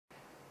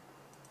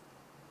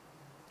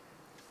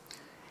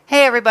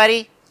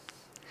everybody.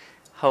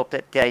 Hope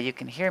that you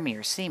can hear me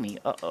or see me.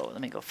 Uh-oh,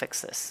 let me go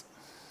fix this.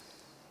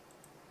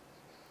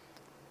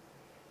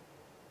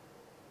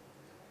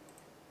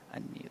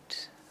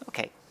 Unmute.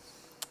 Okay.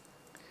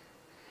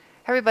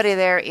 Everybody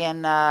there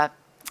in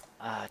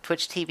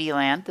Twitch TV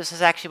land. This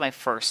is actually my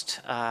first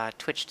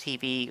Twitch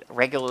TV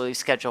regularly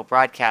scheduled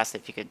broadcast,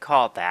 if you could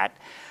call it that.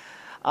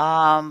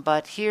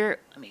 But here,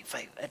 if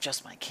I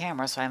adjust my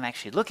camera so I'm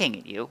actually looking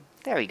at you.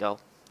 There we go.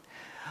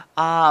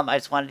 I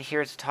just wanted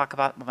here to talk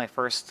about my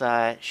first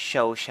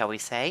show, shall we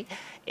say,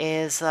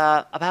 is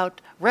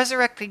about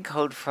resurrecting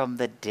code from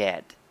the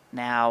dead.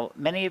 Now,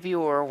 many of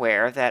you are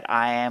aware that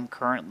I am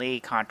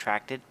currently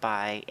contracted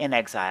by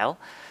IIgs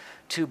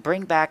to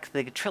bring back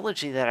the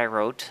trilogy that I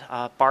wrote,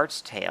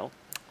 Bard's Tale,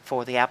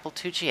 for the Apple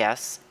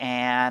IIgs,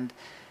 and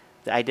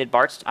I did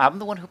I'm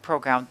the one who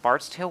programmed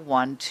Bard's Tale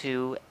 1,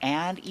 2,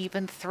 and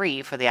even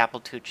 3 for the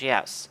Apple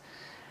IIgs.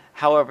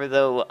 However,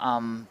 though,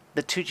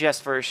 the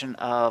 2GS version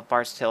of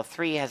Bard's Tale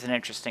 3 has an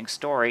interesting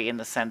story in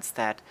the sense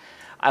that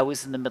I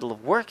was in the middle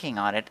of working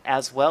on it,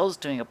 as well as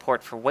doing a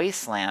port for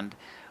Wasteland,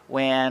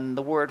 when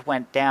the word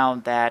went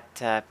down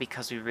that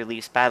because we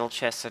released Battle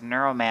Chess and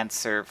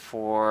Neuromancer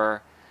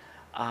for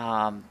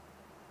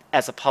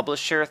as a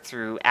publisher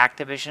through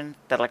Activision,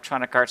 that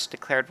Electronic Arts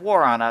declared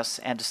war on us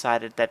and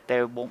decided that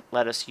they won't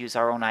let us use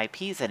our own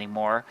IPs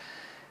anymore,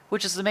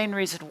 which is the main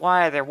reason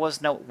why there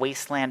was no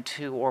Wasteland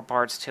 2 or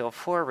Bard's Tale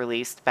 4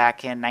 released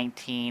back in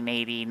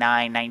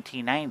 1989,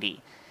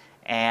 1990.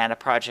 And a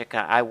project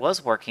I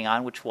was working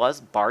on, which was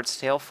Bard's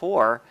Tale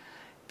 4,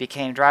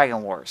 became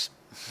Dragon Wars.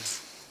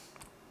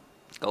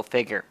 Go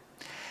figure.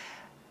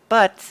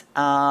 But,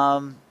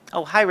 oh,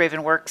 hi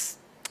Ravenworks.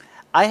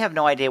 I have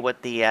no idea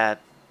what the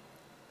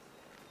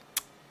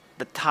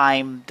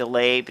time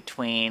delay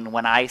between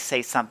when I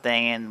say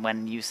something and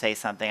when you say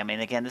something. I mean,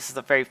 again, this is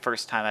the very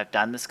first time I've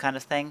done this kind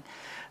of thing,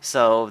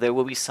 so there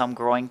will be some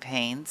growing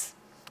pains.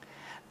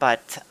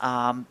 But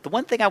the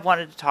one thing I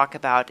wanted to talk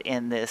about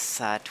in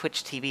this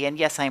Twitch TV, and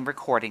yes, I'm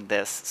recording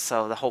this,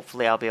 so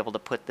hopefully I'll be able to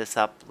put this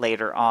up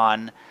later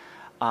on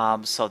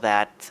so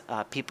that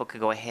people could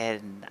go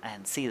ahead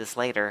and see this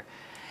later,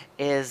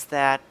 is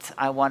that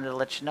I wanted to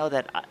let you know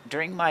that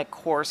during my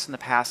course in the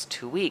past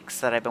 2 weeks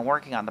that I've been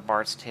working on the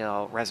Bard's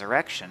Tale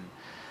Resurrection,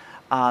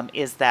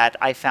 is that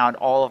I found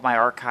all of my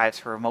archives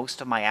for most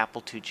of my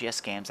Apple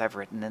IIgs games I've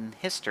written in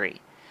history.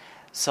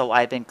 So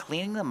I've been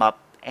cleaning them up,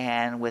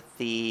 and with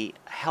the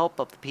help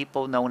of the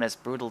people known as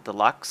Brutal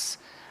Deluxe,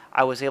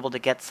 I was able to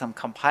get some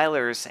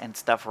compilers and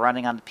stuff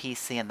running on the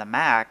PC and the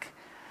Mac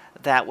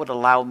that would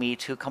allow me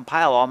to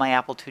compile all my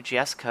Apple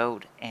IIgs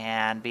code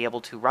and be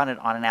able to run it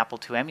on an Apple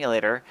II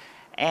emulator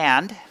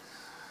and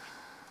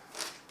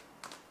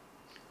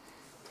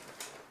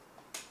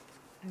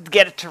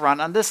get it to run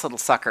on this little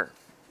sucker,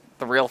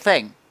 the real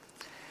thing.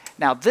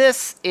 Now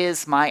this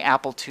is my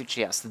Apple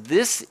IIgs.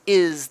 This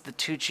is the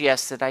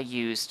 2GS that I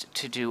used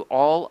to do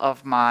all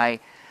of my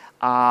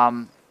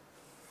Apple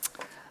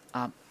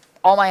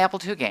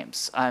II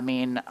games. I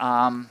mean,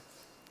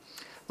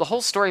 the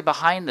whole story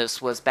behind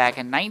this was back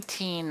in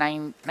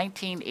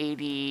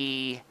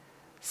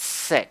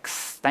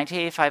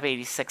 1985,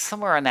 86,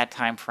 somewhere in that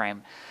time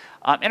frame.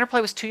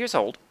 Interplay was 2 years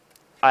old.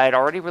 I had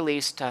already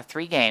released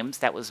 3 games.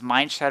 That was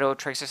Mind Shadow,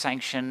 Tracer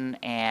Sanction,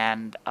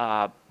 and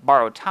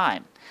Borrowed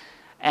Time.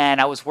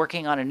 And I was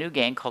working on a new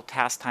game called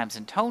Task Times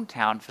in Tone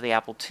Town for the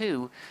Apple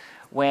II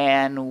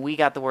when we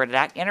got the word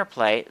at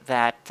Interplay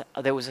that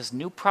there was this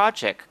new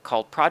project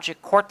called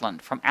Project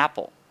Cortland from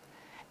Apple.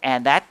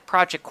 And that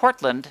Project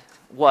Cortland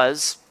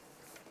was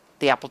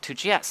the Apple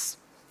IIgs.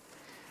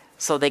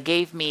 So they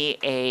gave me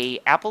a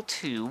Apple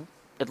II.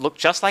 It looked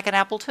just like an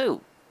Apple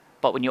II,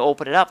 but when you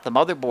open it up, the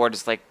motherboard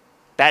is like,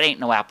 that ain't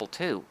no Apple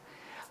II.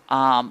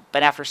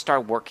 But after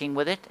start working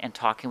with it and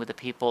talking with the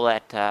people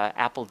at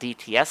Apple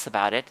DTS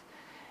about it,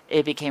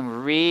 it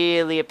became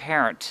really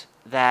apparent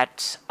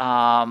that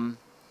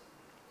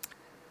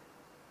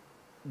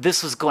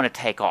this was going to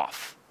take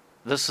off.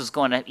 This was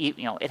going to,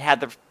 you know, it had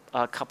the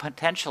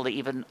potential to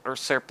even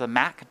usurp the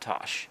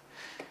Macintosh,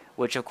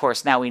 which of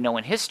course now we know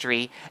in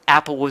history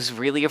Apple was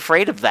really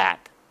afraid of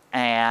that.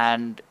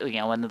 And you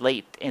know, in the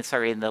late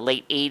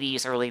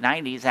 80s, early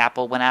 90s,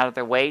 Apple went out of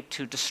their way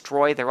to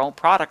destroy their own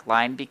product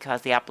line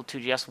because the Apple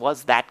IIgs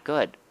was that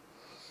good.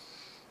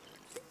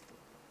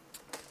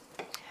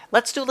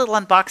 Let's do a little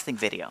unboxing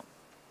video.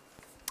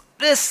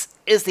 This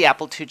is the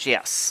Apple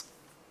IIgs.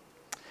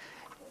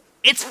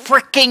 It's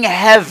freaking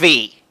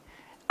heavy.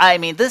 I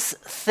mean, this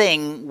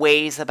thing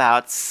weighs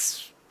about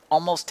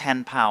almost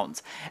 10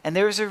 pounds, and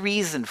there's a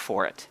reason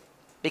for it.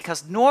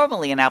 Because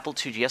normally an Apple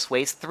IIgs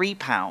weighs 3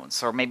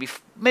 pounds, or maybe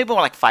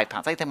more like 5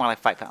 pounds. I think more like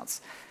 5 pounds.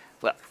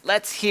 Well,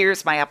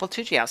 here's my Apple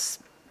IIgs.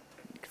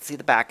 You can see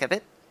the back of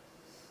it.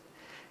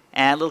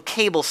 And a little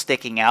cable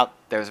sticking out.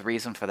 There's a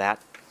reason for that.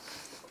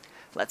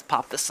 Let's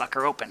pop this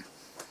sucker open.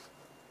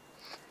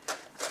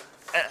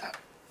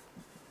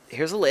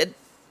 Here's a lid.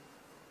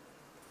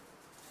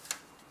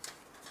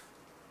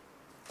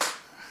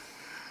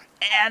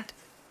 And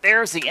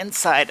there's the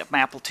inside of my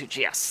Apple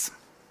IIgs.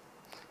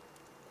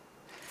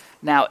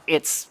 Now,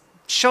 it's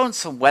shown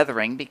some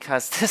weathering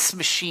because this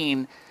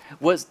machine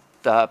was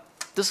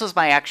this was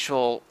my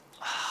actual,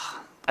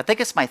 I think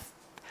it's my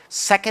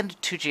second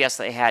 2GS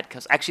that I had,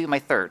 because actually my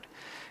third.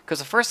 Because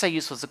the first I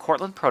used was the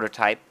Cortland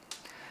prototype.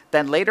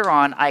 Then later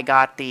on, I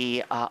got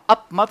the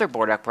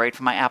motherboard upgrade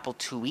for my Apple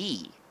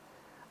IIe.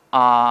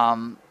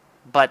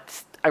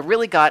 But I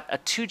really got a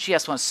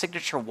 2GS one,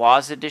 Signature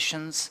WAS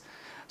editions,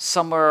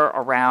 somewhere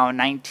around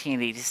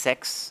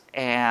 1986.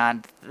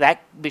 And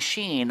that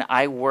machine,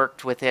 I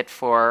worked with it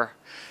for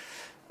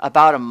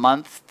about a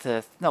month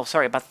to, no,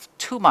 sorry, about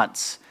 2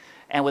 months.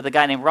 And with a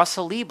guy named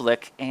Russell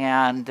Lieblich,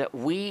 and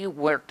we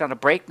worked on a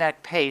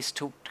breakneck pace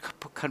to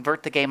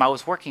convert the game I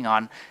was working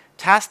on,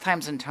 Task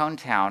Times in Tone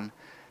Town,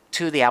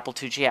 to the Apple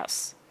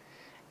IIgs.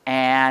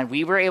 And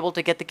we were able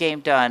to get the game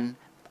done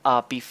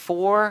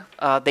before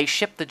they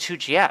shipped the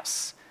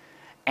 2GS.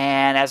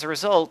 And as a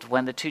result,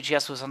 when the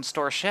 2GS was on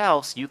store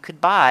shelves, you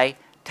could buy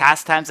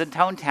Task Times in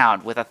Tone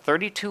Town with a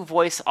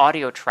 32-voice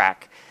audio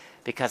track,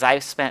 because I'm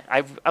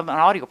an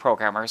audio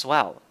programmer as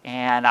well.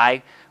 And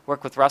I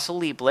worked with Russell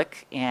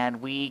Lieblich,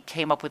 and we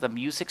came up with a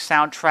music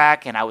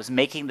soundtrack, and I was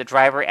making the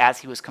driver as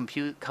he was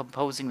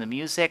composing the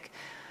music.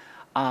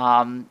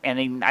 And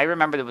I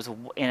remember there was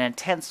an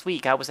intense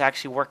week. I was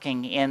actually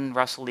working in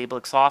Russell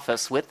Lieblich's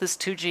office with this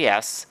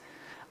 2GS,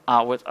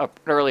 with an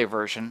earlier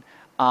version,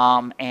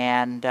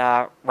 and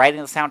writing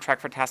the soundtrack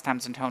for Task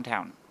Times in Tone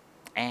Town.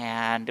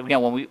 And you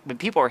know, when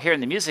people were hearing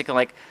the music, I'm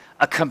like,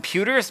 a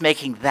computer is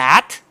making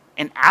that?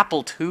 An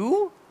Apple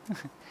II?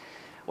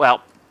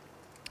 Well,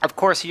 of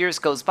course, years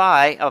goes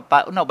by.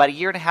 About a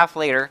year and a half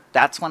later,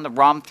 that's when the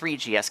ROM 3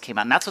 GS came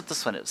out. And that's what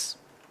this one is.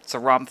 It's a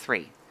ROM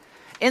 3.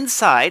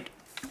 Inside,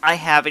 I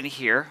have in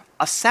here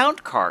a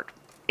sound card.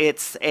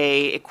 It's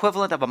a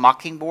equivalent of a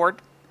Mockingboard.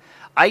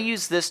 I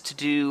use this to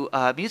do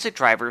music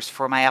drivers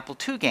for my Apple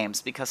II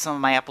games, because some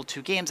of my Apple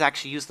II games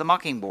actually use the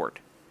Mockingboard.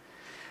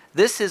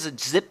 This is a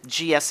Zip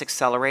GS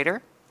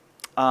accelerator.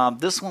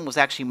 This one was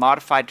actually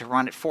modified to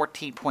run at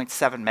 14.7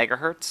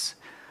 megahertz.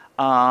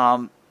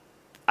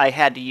 I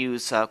had to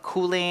use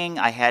cooling.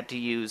 I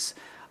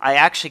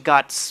actually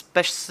got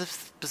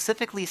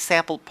specifically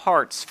sampled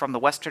parts from the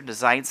Western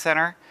Design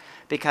Center,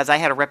 because I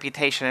had a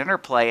reputation in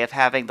Interplay of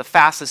having the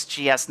fastest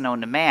GS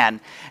known to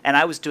man, and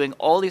I was doing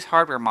all these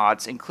hardware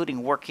mods,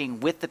 including working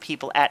with the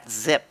people at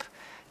Zip.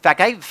 In fact,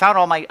 I even found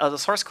all my the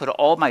source code of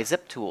all my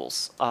Zip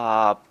tools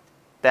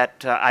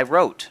that I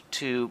wrote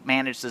to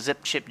manage the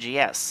Zip Chip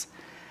GS.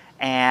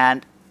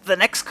 And the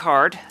next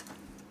card,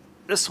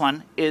 this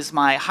one, is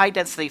my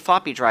high-density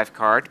floppy drive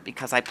card,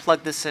 because I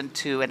plugged this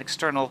into an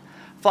external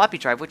floppy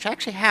drive, which I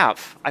actually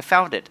have. I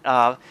found it,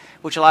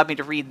 which allowed me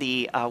to read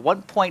the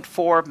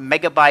 1.4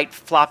 megabyte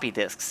floppy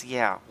disks.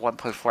 Yeah,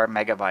 1.4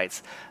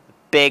 megabytes.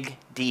 Big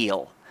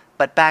deal.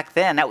 But back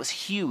then, that was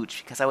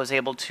huge, because I was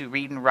able to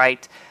read and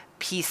write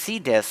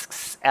PC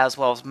disks as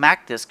well as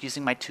Mac disks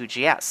using my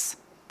 2GS.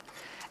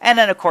 And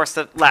then, of course,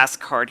 the last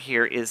card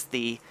here is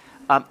the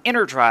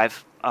inner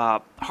drive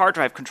hard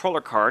drive controller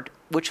card,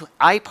 which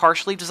I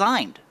partially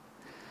designed.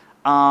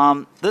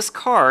 This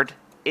card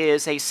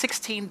is a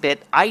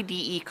 16-bit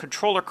IDE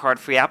controller card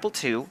for the Apple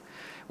II,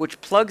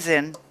 which plugs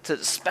in to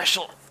the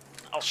special,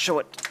 I'll show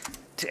it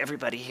to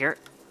everybody here,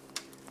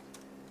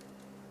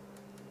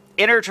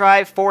 Inner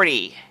Drive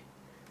 40.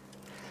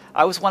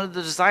 I was one of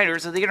the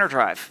designers of the Inner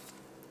Drive.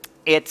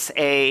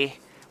 We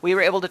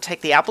were able to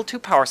take the Apple II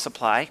power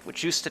supply,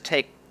 which used to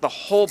take the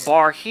whole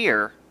bar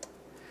here,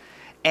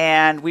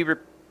 and we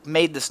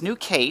made this new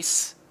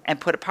case and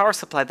put a power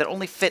supply that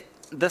only fit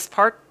this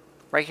part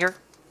right here.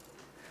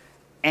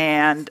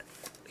 And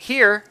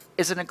here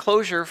is an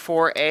enclosure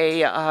for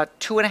a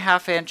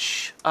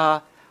 2.5-inch,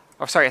 a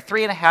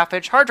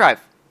 3.5-inch hard drive.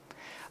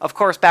 Of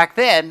course, back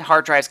then,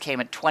 hard drives came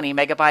at 20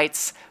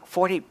 megabytes,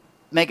 40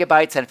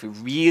 megabytes, and if you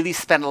really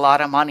spend a lot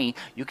of money,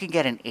 you can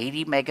get an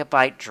 80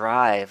 megabyte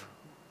drive.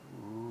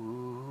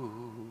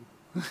 Ooh.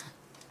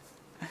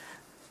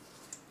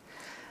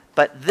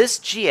 But this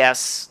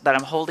GS that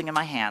I'm holding in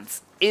my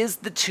hands is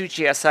the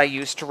 2GS I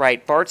used to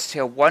write Bard's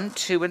Tale 1,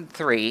 2, and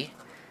 3,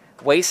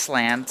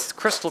 Wastelands,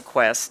 Crystal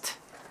Quest,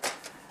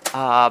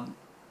 Out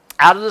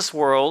of This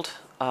World,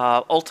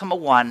 Ultima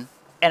 1,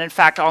 and in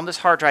fact, on this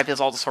hard drive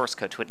is all the source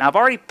code to it. Now, I've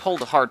already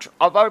pulled the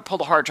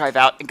hard drive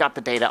out and got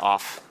the data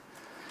off.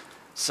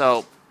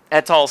 So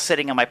that's all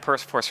sitting in my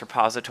Perseforce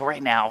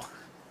repository now,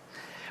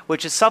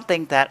 which is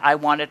something that I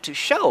wanted to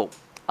show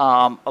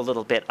a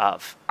little bit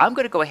of. I'm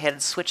going to go ahead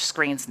and switch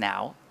screens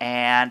now,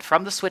 and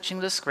from the switching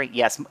the screen,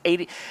 yes,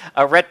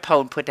 Red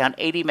Pone put down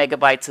 80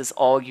 megabytes is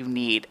all you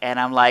need, and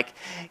I'm like,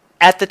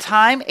 at the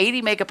time,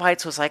 80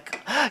 megabytes was like,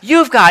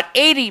 you've got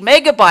 80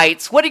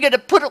 megabytes, what are you going to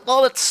put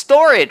all its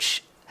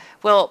storage?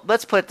 Well,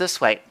 let's put it this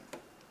way.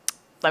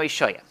 Let me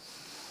show you.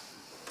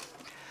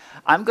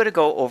 I'm going to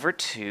go over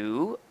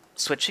to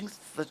switching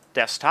the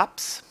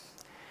desktops.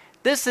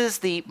 This is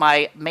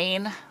my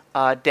main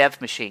dev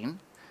machine.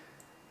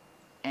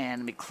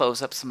 And let me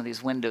close up some of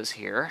these windows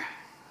here.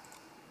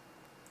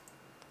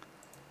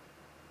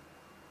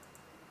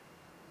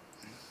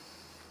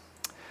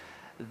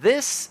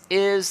 This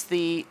is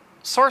the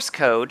source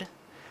code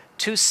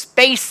to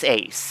Space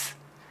Ace.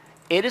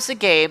 It is a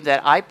game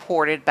that I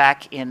ported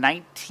back in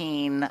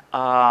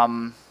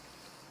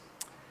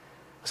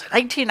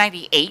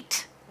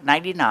 1998,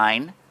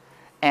 99,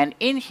 and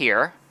in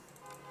here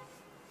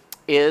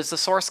is the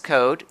source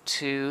code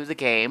to the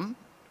game.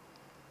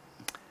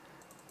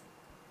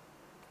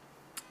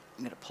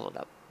 I'm going to pull it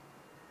up.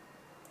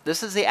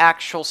 This is the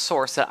actual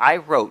source that I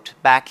wrote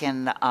back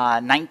in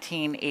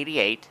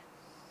 1988.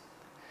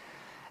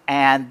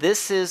 And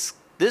this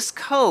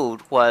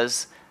code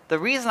was, the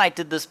reason I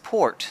did this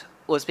port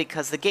was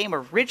because the game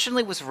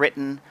originally was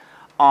written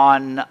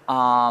on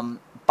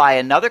by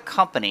another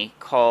company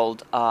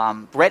called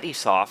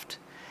Readysoft,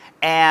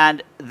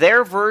 and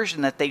their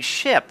version that they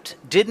shipped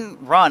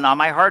didn't run on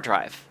my hard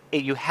drive.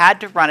 You had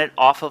to run it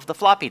off of the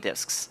floppy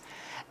disks.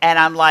 And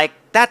I'm like,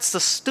 that's the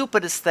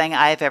stupidest thing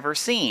I've ever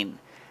seen.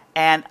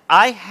 And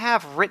I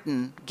have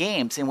written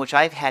games in which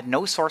I've had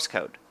no source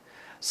code.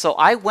 So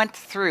I went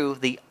through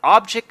the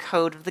object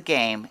code of the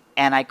game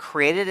and I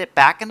created it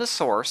back into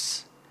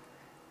source.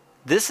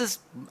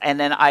 And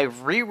then I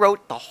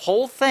rewrote the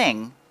whole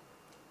thing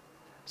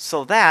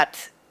so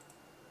that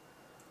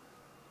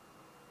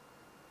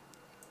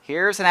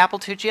here's an Apple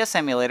IIgs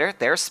emulator.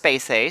 There's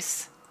Space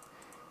Ace.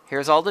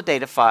 Here's all the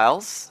data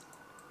files.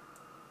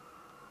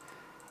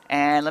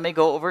 And let me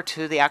go over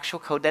to the actual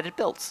code that it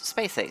built,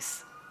 Space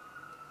Ace.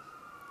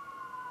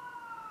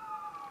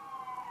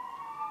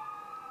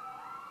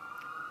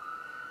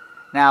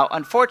 Now,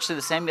 unfortunately,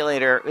 this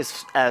emulator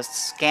is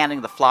scanning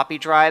the floppy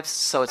drives,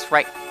 so it's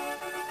right...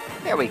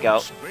 There we go.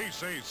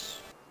 Space Ace.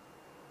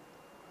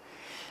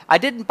 I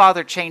didn't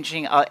bother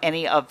changing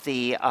any of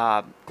the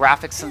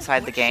graphics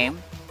inside the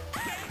game.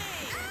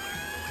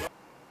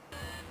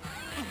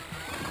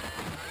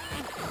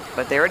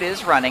 But there it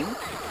is running.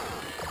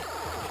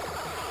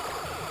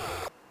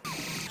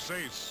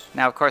 Ace.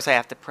 Now, of course, I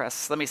have to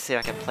press... Let me see if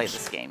I can play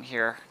this game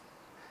here.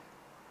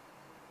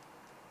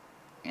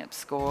 Yep,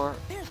 score.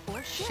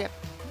 Ship.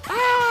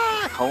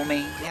 Ah!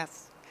 Homing,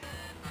 yes.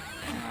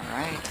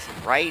 Alright.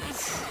 Right.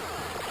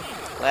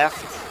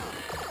 Left.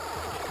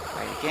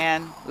 Right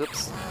again.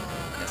 Oops.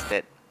 Missed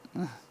it.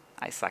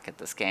 I suck at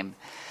this game.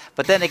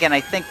 But then again,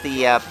 I think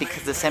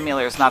because the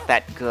emulator is not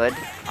that good,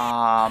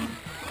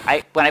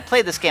 when I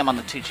play this game on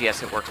the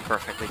 2GS, it works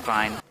perfectly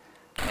fine.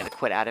 I'm going to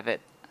quit out of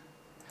it.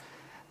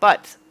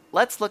 But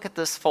let's look at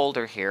this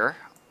folder here.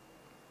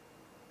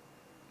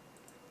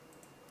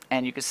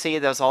 And you can see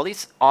there's all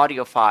these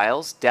audio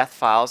files, death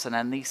files, and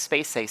then the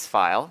Space Ace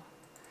file.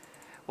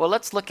 Well,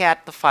 let's look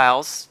at the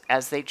files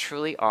as they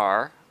truly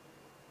are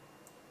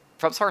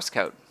from source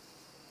code.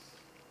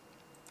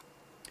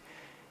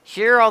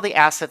 Here are all the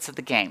assets of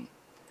the game.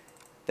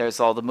 There's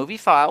all the movie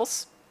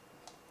files.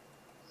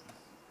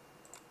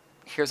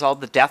 Here's all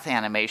the death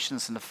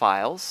animations in the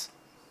files.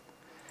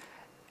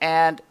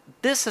 And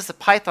this is a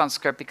Python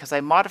script because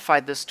I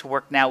modified this to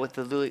work now with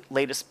the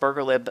latest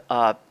Burgerlib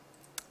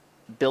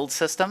build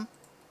system.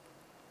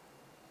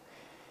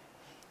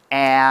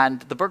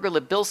 And the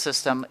Burgerlib build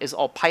system is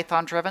all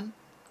Python driven.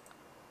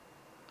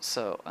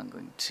 So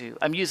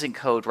I'm using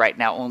code right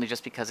now only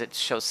just because it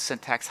shows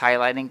syntax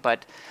highlighting,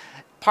 but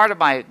part of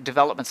my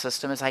development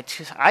system is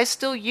I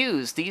still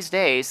use these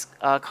days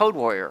Code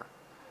Warrior.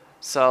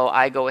 So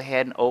I go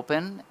ahead and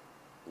open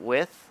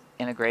with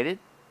integrated,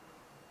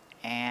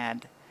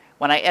 and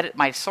when I edit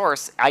my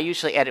source, I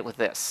usually edit with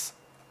this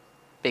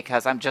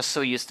because I'm just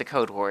so used to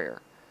Code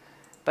Warrior.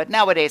 But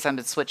nowadays I'm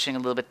switching a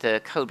little bit to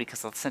code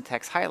because of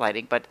syntax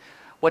highlighting. But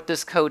what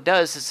this code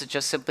does is it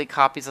just simply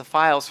copies the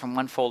files from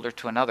one folder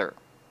to another.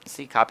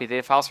 See, copy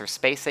data files for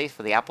Space Ace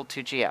for the Apple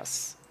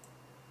IIgs.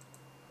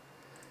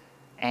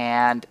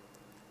 And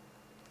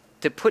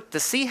to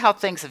see how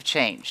things have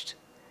changed,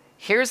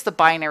 here's the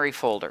binary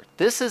folder.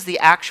 This is the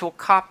actual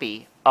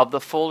copy of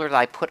the folder that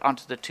I put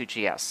onto the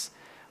 2GS.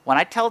 When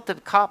I tell it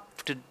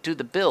to do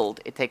the build,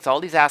 it takes all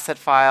these asset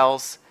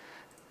files,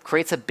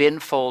 creates a bin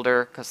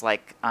folder, because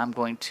like I'm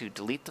going to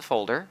delete the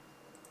folder.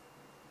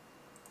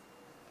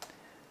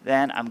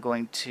 Then I'm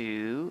going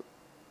to,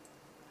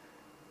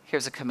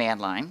 here's a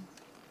command line.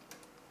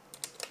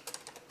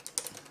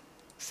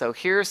 So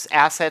here's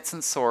assets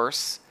and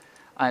source.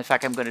 In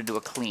fact, I'm going to do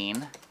a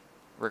clean,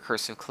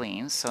 recursive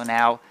clean. So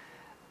now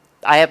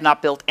I have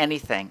not built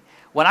anything.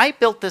 When I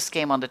built this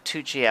game on the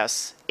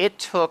 2GS, it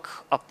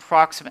took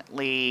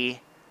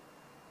approximately,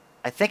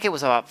 I think it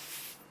was about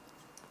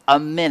a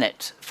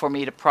minute for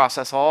me to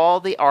process all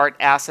the art,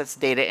 assets,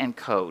 data, and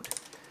code.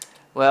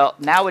 Well,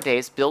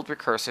 nowadays, build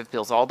recursive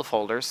builds all the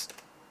folders.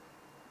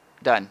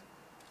 Done.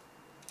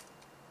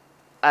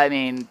 I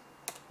mean,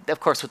 of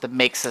course, with the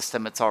make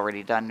system, it's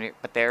already done.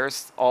 But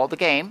there's all the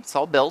game. It's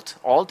all built,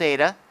 all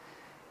data,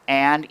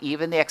 and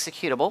even the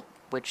executable,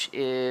 which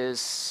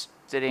is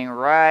sitting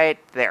right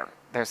there.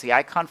 There's the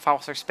icon file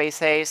for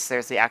Space Ace.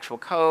 There's the actual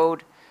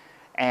code.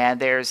 And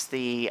there's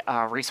the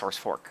resource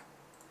fork.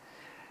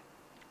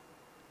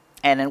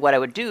 And then what I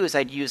would do is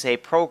I'd use a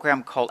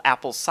program called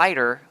Apple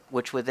Cider,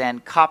 which would then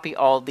copy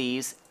all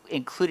these,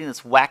 including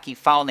this wacky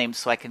file name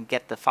so I can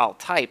get the file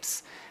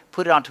types,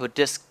 put it onto a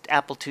disk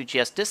Apple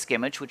IIgs disk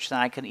image, which then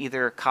I can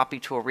either copy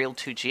to a real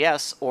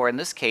 2GS or in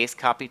this case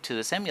copy to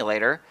this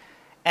emulator,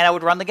 and I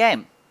would run the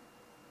game.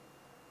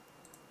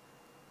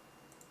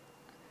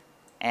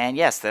 And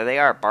yes, there they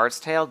are. Bard's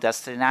Tale,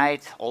 Destiny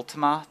Night,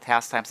 Ultima,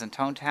 Task Times in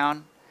Tone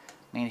Town.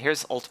 I mean,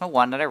 here's Ultima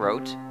 1 that I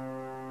wrote.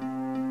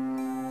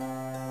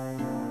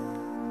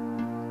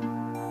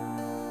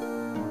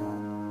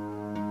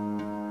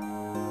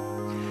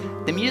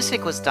 The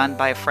music was done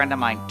by a friend of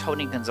mine,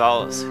 Tony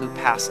Gonzalez, who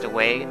passed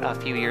away a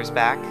few years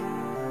back.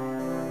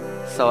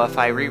 So if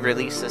I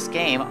re-release this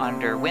game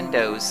under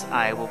Windows,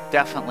 I will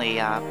definitely,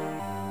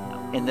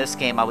 in this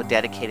game, I would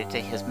dedicate it to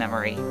his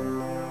memory.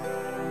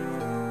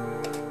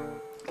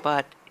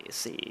 But, you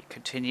see,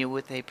 continue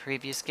with a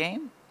previous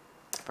game.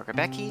 Burger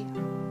Becky.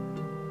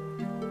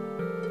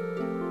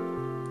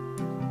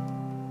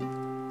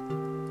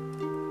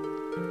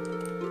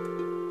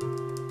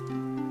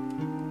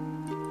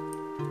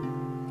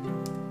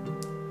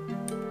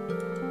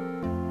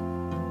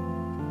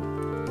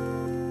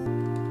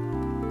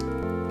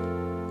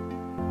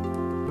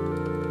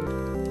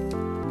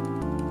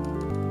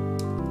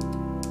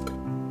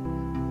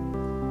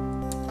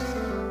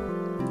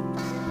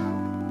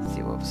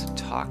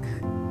 Talk,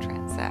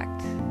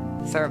 transact,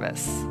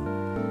 service.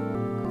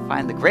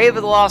 Find the grave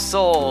of the lost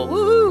soul.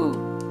 Woohoo!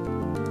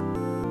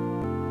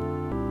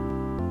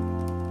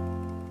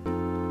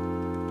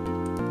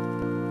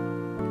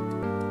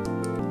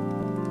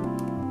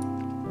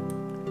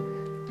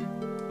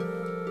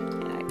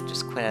 And I can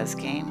just quit as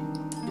game.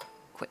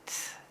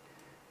 Quit.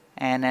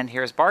 And then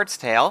here's Bard's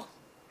Tale.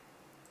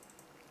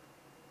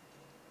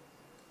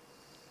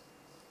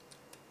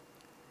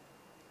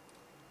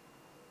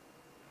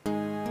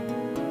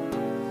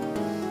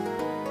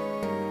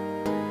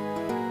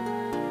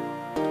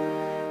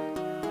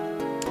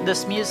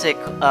 This music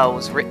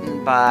was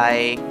written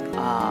by,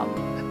 I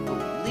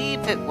believe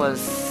it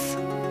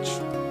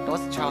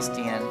wasn't Charles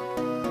Dean.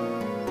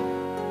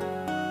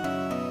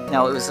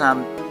 No, it was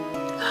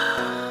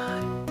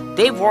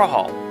Dave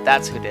Warhol.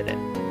 That's who did it.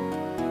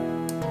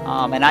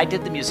 And I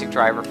did the music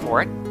driver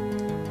for it.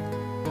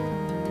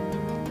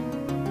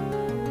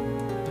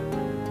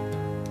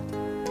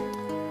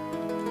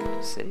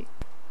 City.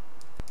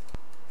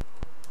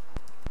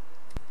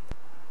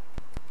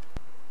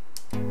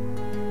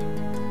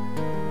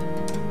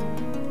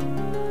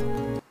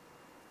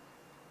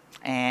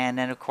 And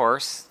then, of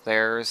course,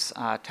 there's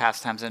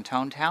Task Times in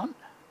Tone Town.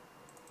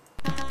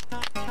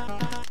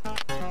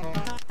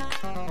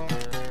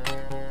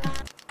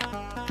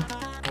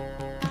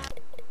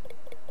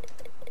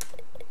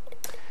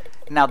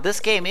 Now,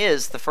 this game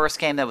is the first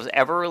game that was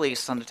ever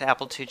released on the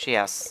Apple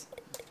IIgs.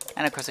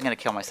 And, of course, I'm going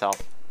to kill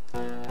myself.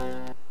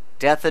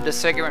 Death and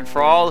disfigurement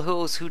for all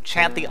those who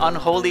chant the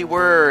unholy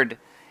word.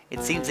 It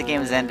seems the game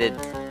has ended.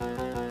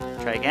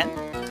 Try again?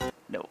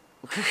 No.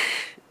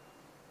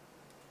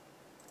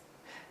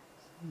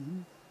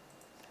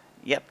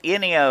 Yep,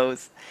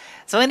 Ineos.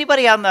 So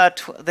anybody on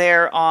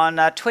there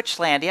on Twitch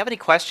land, do you have any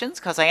questions?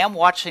 Because I am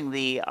watching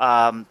the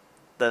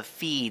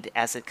feed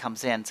as it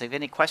comes in. So if you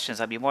have any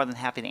questions, I'd be more than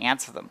happy to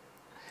answer them.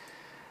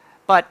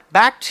 But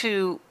back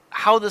to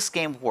how this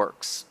game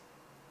works.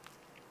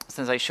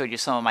 Since I showed you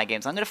some of my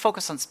games, I'm going to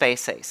focus on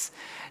Space Ace.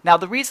 Now,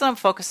 the reason I'm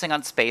focusing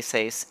on Space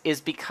Ace is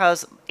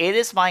because it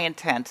is my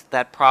intent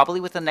that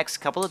probably within the next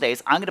couple of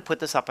days, I'm going to put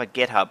this up on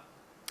GitHub,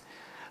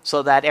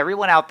 so that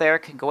everyone out there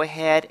can go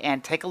ahead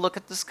and take a look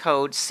at this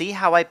code, see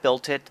how I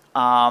built it.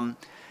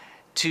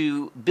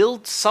 To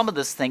build some of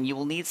this thing, you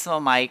will need some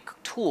of my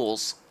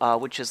tools,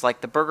 which is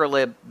like the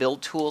BurgerLib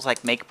build tools,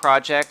 like make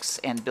projects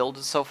and build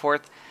and so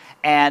forth.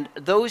 And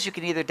those you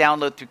can either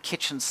download through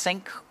Kitchen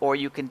Sink, or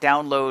you can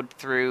download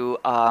through,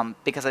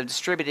 because I'm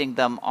distributing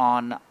them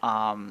on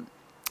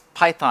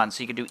Python,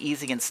 so you can do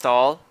easy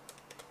install.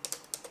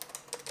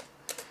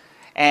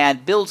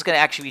 And build's going to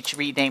actually be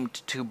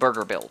renamed to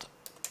Burger Build,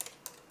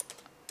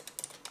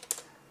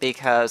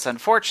 because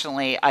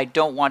unfortunately I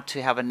don't want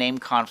to have a name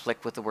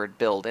conflict with the word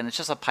build, and it's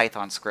just a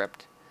Python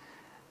script.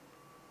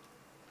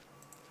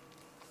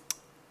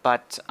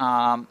 But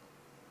I'll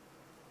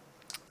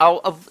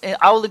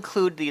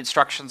include the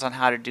instructions on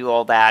how to do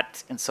all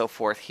that and so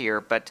forth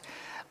here, but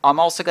I'm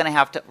also going to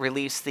have to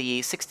release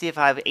the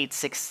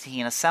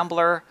 65816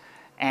 assembler,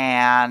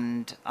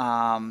 and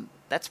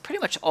that's pretty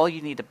much all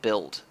you need to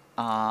build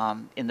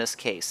in this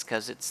case,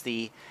 because it's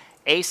the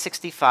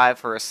A65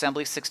 for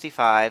assembly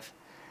 65.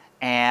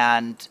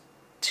 And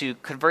to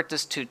convert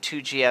this to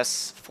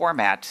 2GS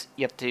format,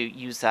 you have to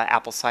use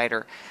Apple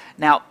Cider.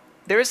 Now,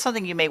 there is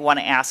something you may want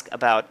to ask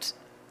about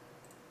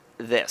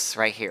this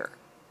right here.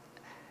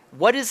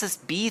 What is this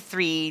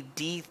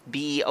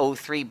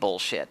B3DB03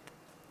 bullshit?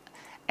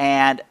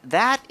 And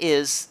that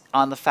is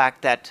on the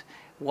fact that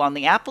on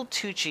the Apple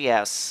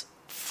IIgs,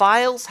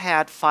 files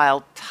had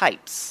file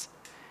types,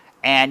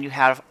 and you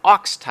have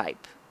aux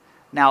type.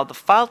 Now, the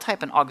file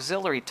type and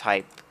auxiliary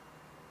type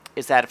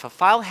is that if a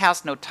file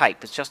has no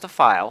type, it's just a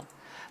file,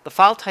 the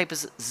file type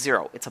is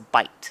 0. It's a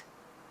byte.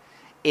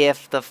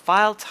 If the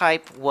file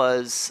type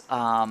was,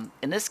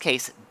 in this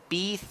case,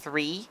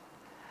 B3,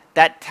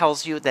 that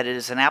tells you that it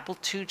is an Apple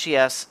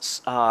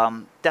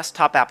IIgs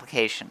desktop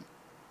application.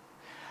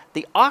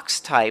 The aux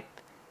type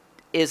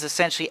is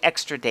essentially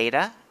extra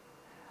data.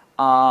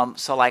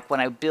 So like when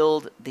I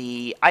build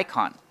the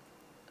icon,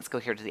 let's go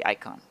here to the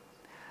icon.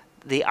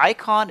 The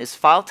icon is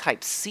file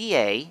type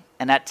CA,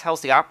 and that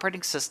tells the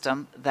operating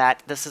system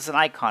that this is an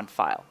icon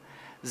file.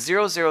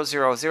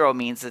 0000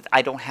 means that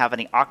I don't have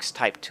any aux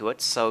type to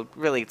it, so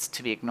really it's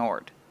to be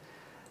ignored.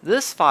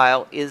 This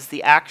file is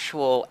the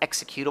actual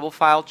executable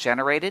file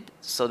generated,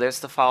 so there's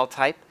the file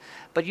type.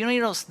 But you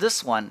notice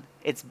this one,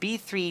 it's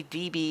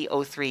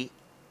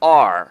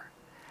B3DB03R.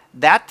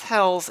 That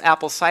tells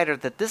Apple Cider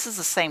that this is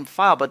the same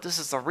file, but this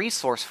is a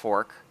resource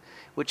fork,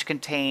 which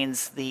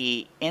contains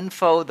the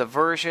info, the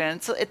version.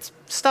 So it's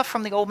stuff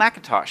from the old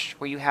Macintosh,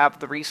 where you have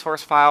the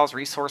resource files,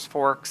 resource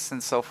forks,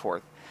 and so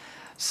forth.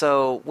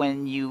 So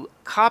when you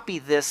copy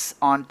this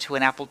onto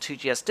an Apple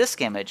IIgs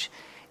disk image,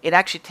 it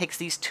actually takes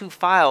these two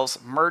files,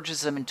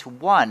 merges them into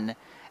one,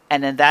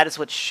 and then that is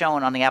what's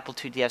shown on the Apple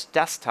IIgs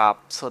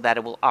desktop so that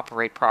it will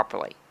operate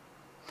properly.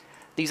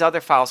 These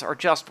other files are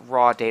just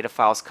raw data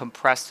files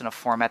compressed in a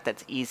format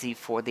that's easy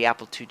for the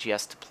Apple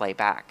IIgs to play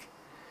back.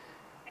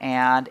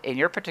 And in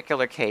your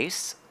particular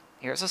case,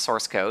 here's a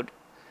source code.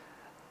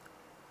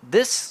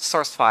 This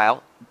source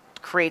file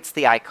creates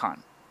the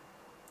icon.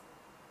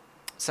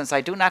 Since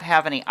I do not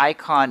have any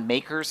icon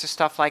makers or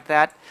stuff like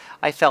that,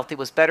 I felt it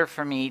was better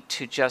for me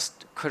to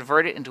just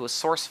convert it into a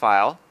source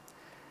file.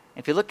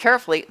 If you look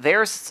carefully,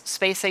 there's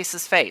Space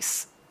Ace's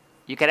face.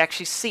 You can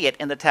actually see it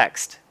in the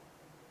text.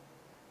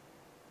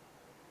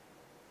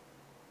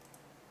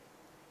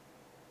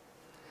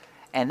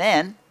 And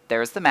then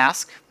there's the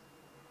mask.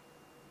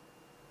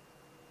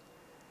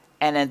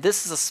 And then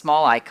this is a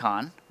small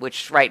icon,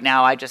 which right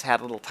now I just had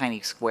a little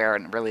tiny square,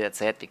 and really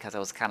that's it because I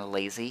was kind of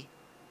lazy.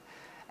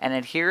 And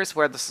then here's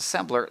where this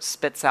assembler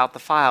spits out the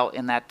file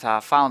in that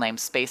file name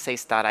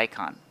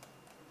spaceace.icon.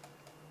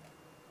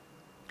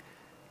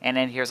 And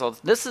then here's all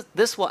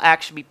this will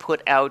actually be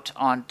put out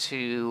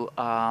onto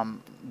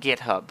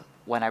GitHub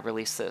when I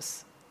release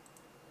this.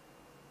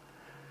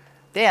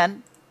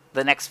 Then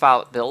the next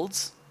file it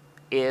builds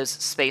is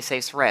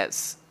spaceace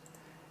res.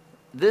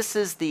 This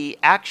is the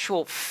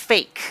actual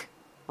fake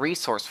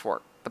resource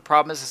fork. The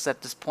problem is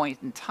at this point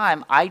in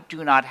time, I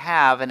do not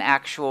have an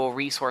actual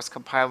resource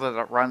compiler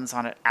that runs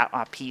on a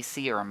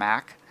PC or a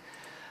Mac.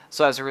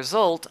 So as a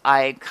result,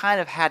 I kind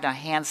of had my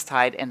hands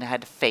tied and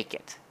had to fake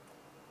it.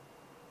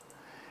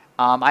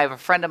 I have a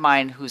friend of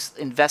mine who's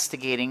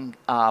investigating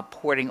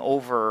porting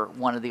over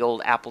one of the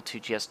old Apple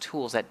IIgs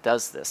tools that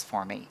does this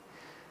for me.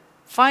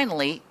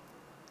 Finally,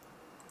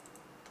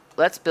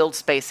 let's build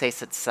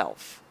spaceace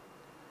itself.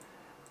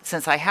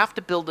 Since I have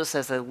to build this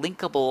as a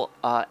linkable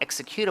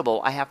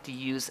executable, I have to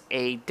use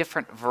a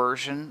different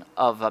version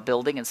of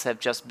building instead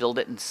of just build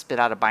it and spit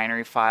out a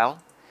binary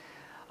file.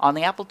 On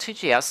the Apple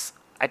IIgs,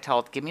 I tell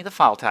it, give me the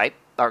file type,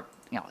 or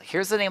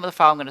here's the name of the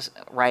file I'm going to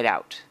write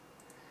out.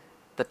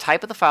 The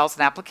type of the file is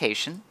an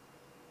application.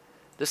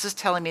 This is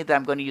telling me that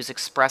I'm going to use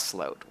express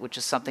load, which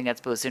is something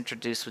that was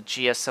introduced with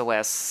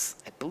GSOS,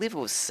 I believe it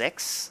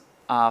was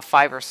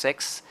 5 or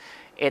 6.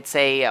 It's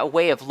a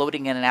way of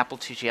loading in an Apple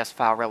IIgs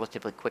file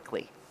relatively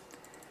quickly.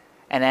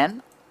 And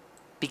then,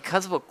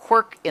 because of a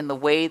quirk in the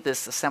way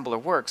this assembler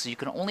works, you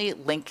can only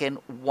link in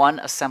one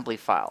assembly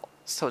file.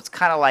 So it's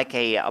kind of like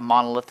a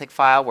monolithic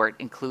file where it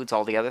includes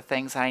all the other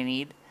things I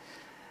need.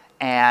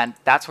 And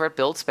that's where it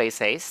builds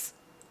spaceace.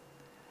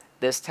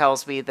 This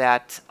tells me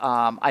that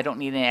I don't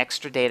need any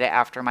extra data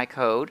after my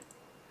code.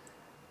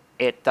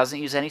 It doesn't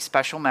use any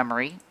special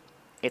memory.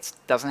 It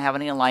doesn't have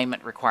any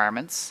alignment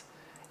requirements.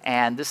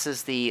 And this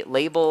is the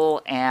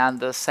label and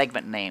the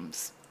segment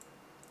names.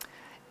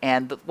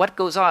 And what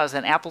goes on is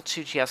in Apple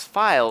IIgs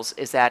files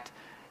is that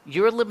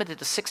you're limited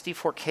to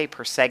 64K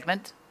per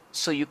segment,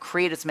 so you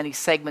create as many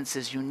segments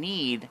as you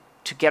need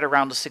to get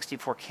around the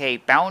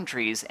 64K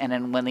boundaries, and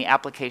then when the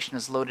application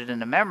is loaded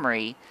into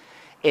memory,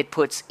 it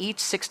puts each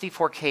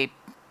 64K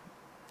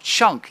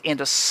chunk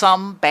into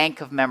some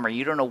bank of memory.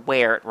 You don't know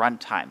where at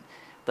runtime.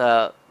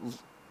 The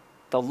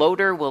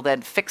loader will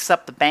then fix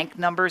up the bank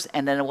numbers,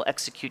 and then it will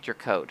execute your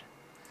code.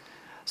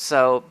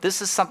 So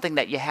this is something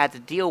that you had to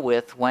deal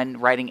with when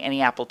writing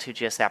any Apple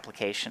IIgs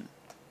application.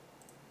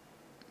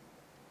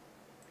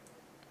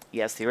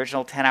 Yes, the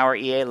original 10-hour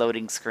EA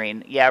loading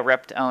screen. Yeah,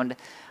 Rept owned.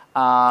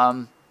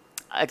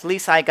 At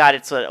least I got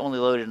it so it only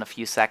loaded in a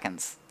few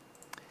seconds.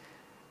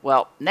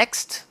 Well,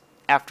 next,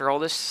 after all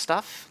this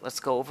stuff, let's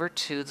go over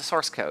to the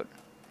source code.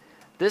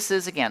 This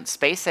is, again,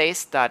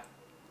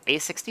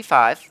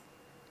 spaceace.a65.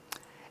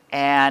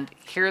 And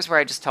here's where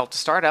I just tell it to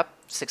start up,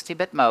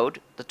 60-bit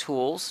mode, the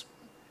tools.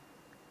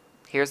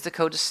 Here's the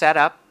code to set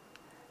up.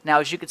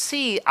 Now, as you can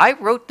see, I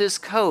wrote this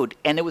code,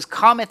 and it was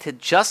commented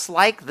just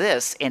like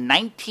this in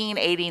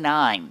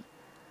 1989.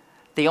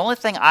 The only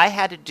thing I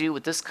had to do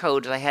with this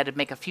code is I had to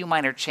make a few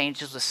minor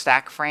changes with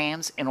stack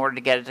frames in order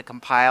to get it to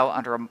compile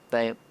under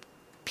the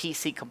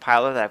PC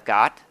compiler that I've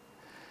got.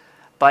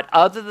 But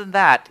other than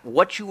that,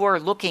 what you are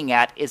looking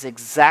at is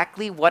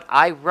exactly what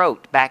I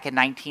wrote back in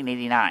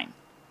 1989.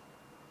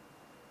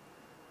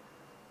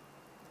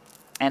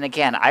 And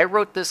again, I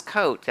wrote this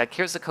code. Like,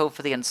 here's the code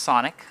for the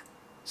Ensoniq,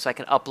 so I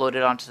can upload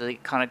it onto the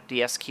Iconic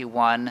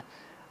DSQ1,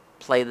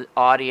 play the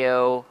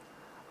audio.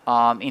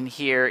 In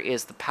here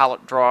is the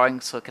palette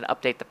drawing, so it can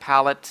update the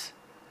palette.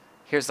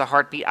 Here's the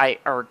heartbeat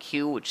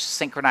IRQ, which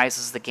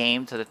synchronizes the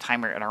game to the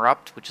timer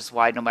interrupt, which is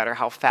why no matter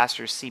how fast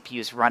your CPU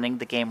is running,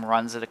 the game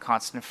runs at a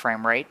constant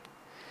frame rate.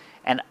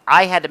 And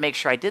I had to make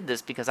sure I did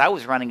this because I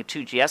was running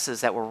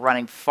 2GSs that were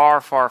running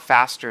far, far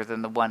faster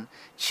than the one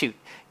to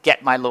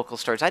get my local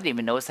storage. I didn't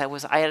even notice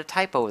I had a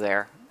typo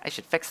there. I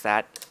should fix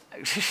that.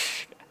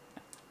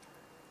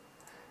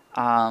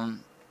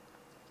 Man,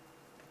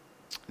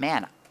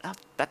 oh,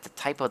 that's a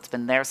typo. It's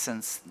been there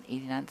since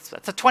 '89.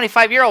 That's a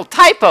 25-year-old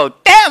typo.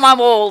 Damn, I'm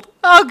old.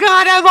 Oh,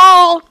 God, I'm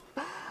old.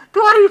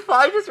 25.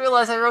 I just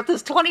realized I wrote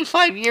this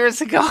 25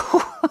 years ago.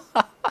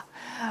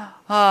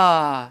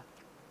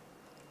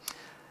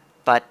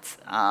 But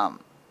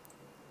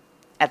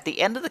at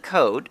the end of the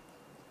code,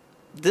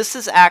 this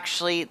is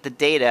actually the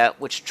data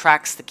which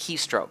tracks the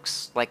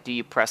keystrokes. Like, do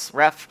you press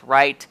left,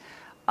 right,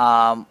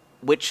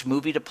 which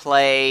movie to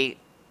play,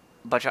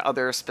 a bunch of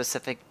other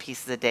specific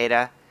pieces of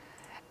data.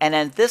 And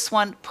then this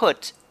one,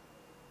 put,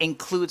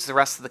 includes the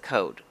rest of the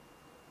code,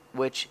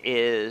 which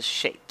is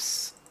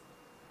shapes.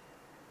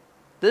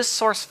 This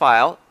source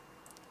file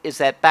is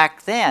that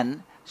back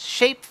then,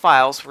 shape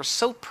files were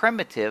so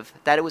primitive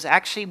that it was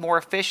actually more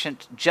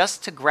efficient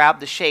just to grab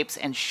the shapes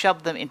and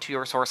shove them into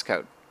your source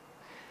code.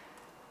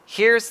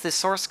 Here's the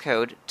source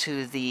code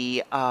to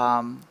the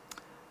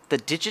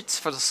digits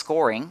for the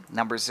scoring,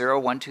 number 0,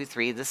 1, 2,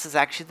 3. This is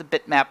actually the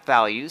bitmap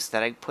values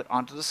that I put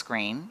onto the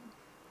screen.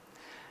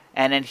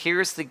 And then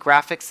here's the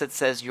graphics that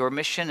says your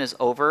mission is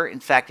over. In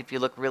fact, if you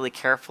look really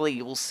carefully,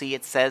 you will see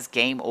it says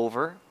game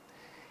over.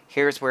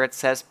 Here's where it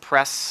says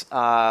press,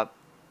 press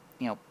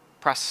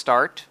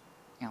start.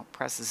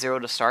 Press 0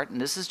 to start, and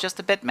this is just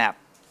a bitmap.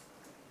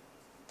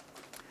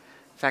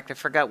 In fact, I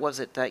forgot, was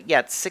it,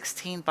 yeah, it's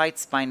 16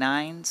 bytes by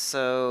 9,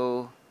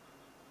 so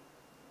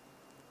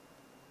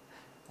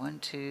 1,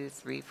 2,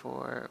 3,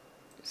 4,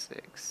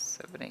 6,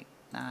 7, 8,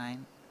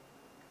 9.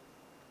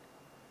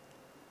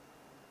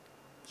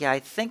 Yeah, I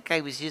think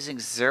I was using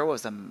 0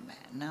 as a,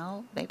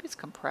 no, maybe it's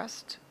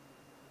compressed.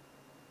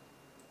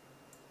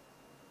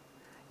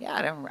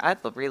 Yeah, I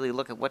had to really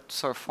look at what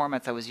sort of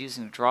formats I was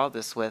using to draw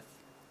this with.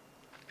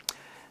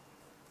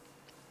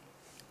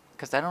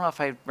 Because I don't know if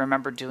I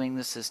remember doing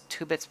this as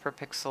 2 bits per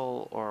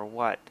pixel or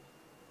what.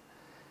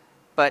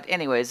 But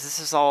anyways, this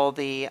is all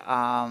the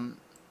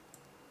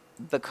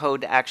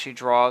code actually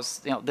draws,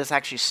 this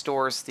actually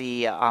stores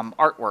the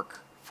artwork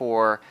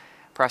for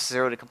press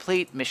 0 to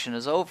complete, mission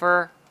is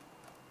over,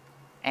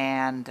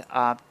 and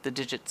the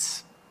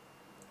digits.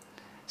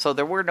 So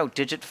there were no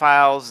digit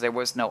files, there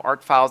was no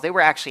art files, they were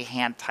actually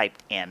hand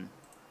typed in.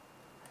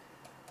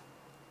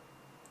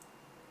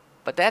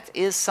 But that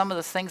is some of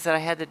the things that I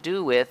had to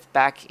do with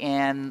back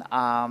in,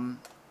 let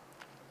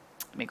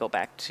me go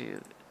back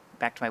to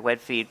my web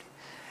feed.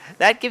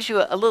 That gives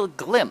you a little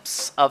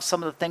glimpse of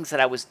some of the things that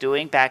I was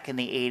doing back in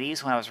the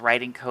 80s when I was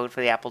writing code for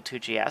the Apple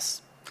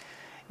IIgs.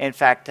 In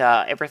fact,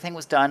 everything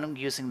was done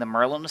using the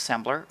Merlin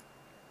assembler,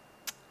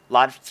 a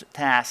lot of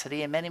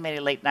tenacity, and many, many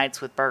late nights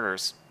with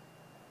burgers.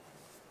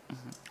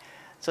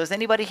 So does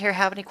anybody here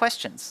have any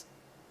questions?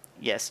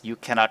 Yes, you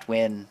cannot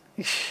win.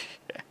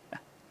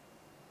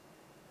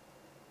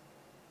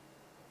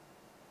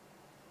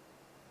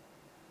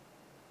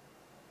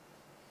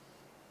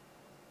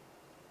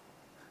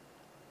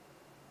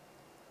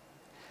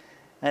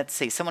 Let's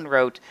see, someone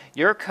wrote,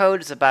 your code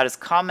is about as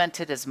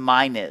commented as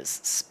mine is,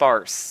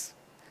 sparse.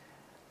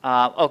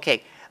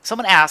 Okay,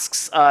 someone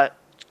asks, I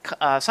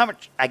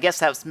guess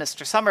that was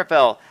Mr.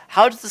 Somerville,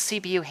 how does the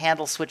CPU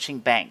handle switching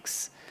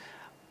banks?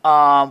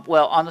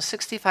 Well, on the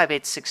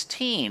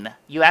 65H16,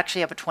 you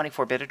actually have a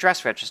 24-bit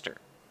address register.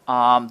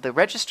 The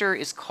register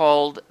is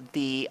called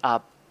the,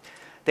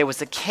 there was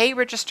the K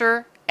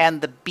register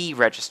and the B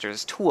register,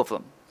 there's 2 of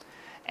them.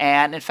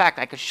 And in fact,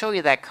 I could show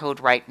you that code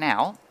right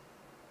now.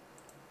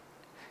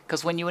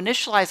 Because when you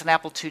initialize an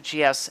Apple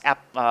IIgs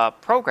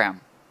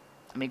program,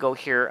 let me go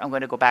here, I'm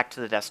going to go back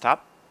to the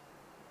desktop.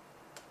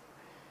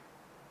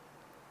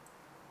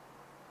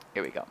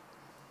 Here we go.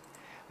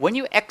 When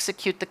you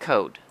execute the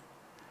code,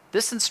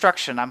 this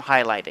instruction I'm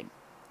highlighting,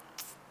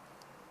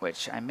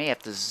 which I may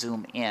have to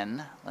zoom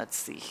in. Let's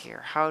see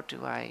here. How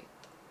do I...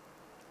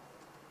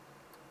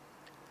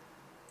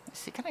 Let's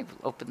see, can I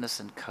open this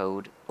in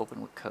code?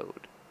 Open with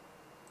code.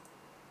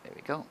 There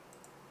we go.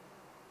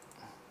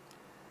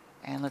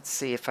 And let's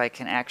see if I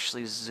can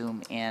actually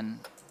zoom in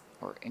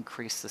or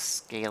increase the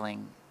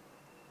scaling.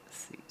 Let's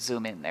see,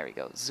 zoom in, there we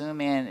go.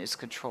 Zoom in is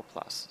Control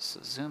plus. So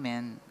zoom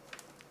in,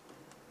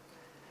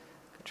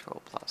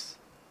 Control plus.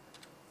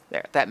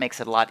 There, that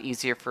makes it a lot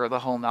easier for the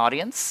home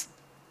audience.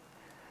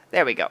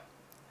 There we go.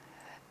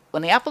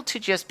 When the Apple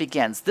IIgs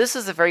begins, this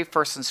is the very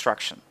first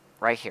instruction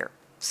right here.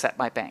 Set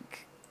my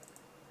bank.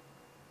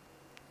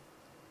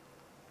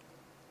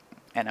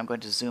 And I'm going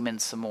to zoom in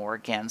some more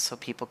again so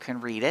people can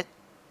read it.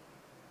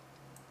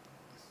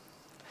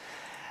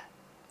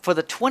 For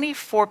the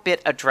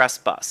 24-bit address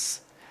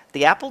bus,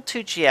 the Apple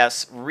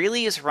IIgs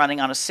really is running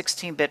on a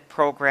 16-bit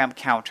program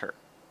counter.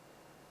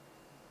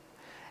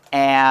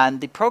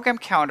 And the program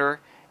counter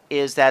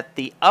is that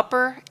the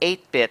upper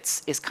 8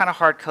 bits is kind of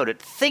hard-coded.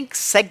 Think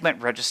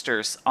segment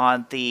registers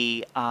on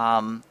the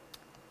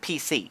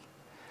PC.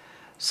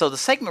 So the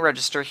segment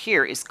register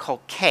here is called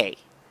K.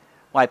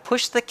 When I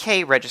push the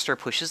K register,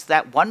 pushes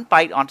that 1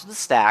 byte onto the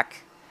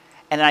stack,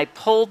 and then I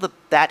pull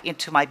that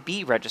into my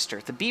B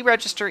register. The B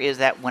register is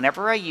that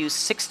whenever I use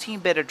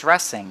 16-bit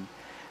addressing,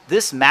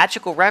 this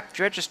magical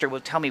register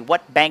will tell me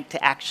what bank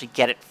to actually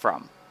get it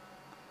from.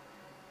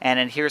 And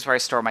then here's where I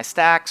store my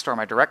stack, store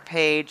my direct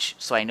page,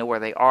 so I know where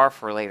they are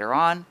for later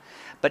on.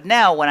 But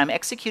now, when I'm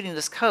executing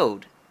this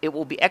code, it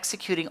will be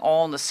executing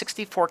all in the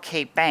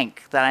 64K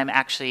bank that I'm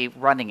actually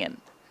running in.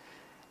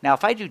 Now,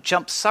 if I do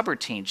jump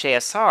subroutine,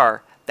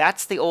 JSR,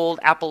 that's the old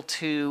Apple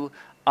II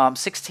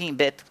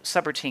 16-bit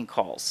subroutine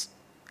calls.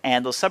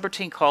 And those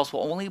subroutine calls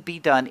will only be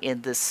done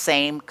in the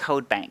same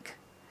code bank.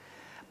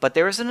 But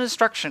there is an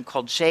instruction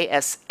called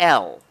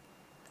JSL,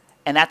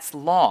 and that's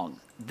long.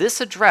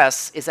 This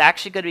address is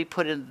actually going to be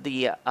put in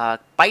the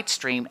byte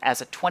stream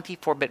as a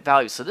 24-bit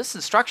value. So this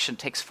instruction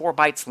takes 4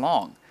 bytes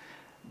long.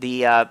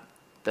 The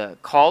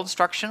call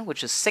instruction,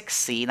 which is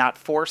 6C, not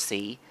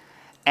 4C,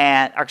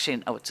 and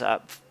actually, no, it's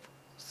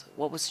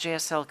what was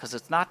JSL? Because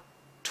it's not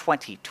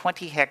 20.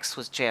 20 hex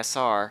was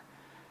JSR.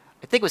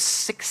 I think it was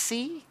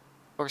 6C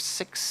or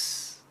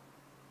 6.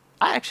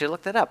 I actually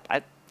looked it up.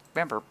 I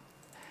remember. Or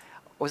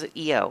was it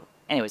EO?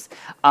 Anyways,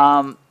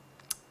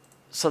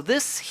 so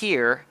this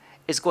here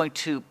is going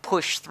to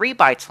push 3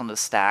 bytes on the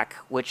stack,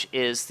 which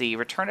is the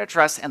return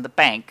address and the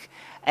bank,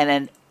 and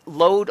then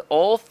load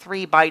all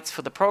 3 bytes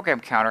for the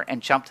program counter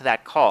and jump to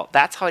that call.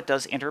 That's how it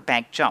does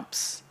interbank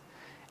jumps.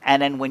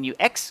 And then when you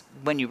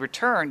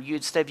return, you,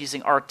 instead of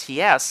using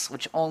RTS,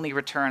 which only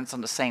returns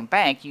on the same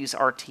bank, use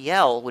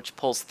RTL, which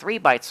pulls 3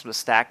 bytes from the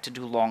stack to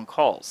do long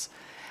calls.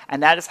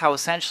 And that is how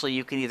essentially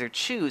you can either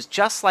choose,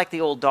 just like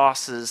the old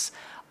DOS's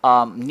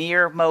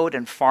near mode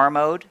and far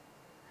mode.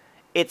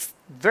 It's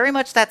very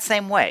much that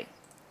same way.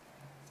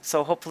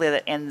 So hopefully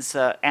that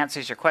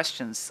answers your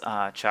questions,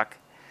 Chuck.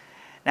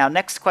 Now,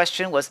 next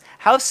question was,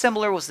 how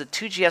similar was the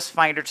 2GS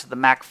Finder to the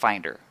Mac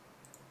Finder?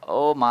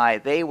 Oh my,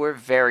 they were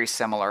very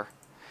similar.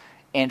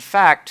 In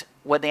fact,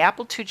 when the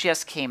Apple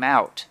IIgs came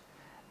out,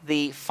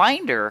 the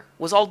Finder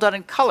was all done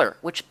in color,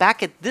 which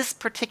back at this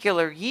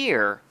particular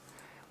year,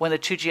 when the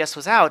 2GS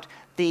was out,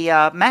 the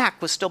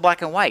Mac was still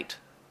black and white.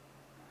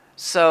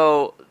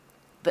 So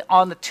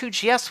on the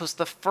 2GS was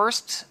the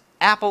first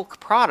Apple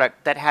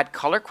product that had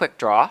color quick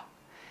draw.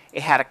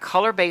 It had a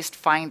color-based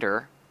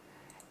Finder,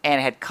 and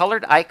it had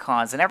colored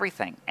icons and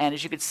everything. And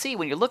as you can see,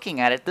 when you're looking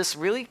at it, this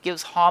really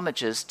gives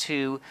homages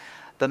to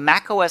the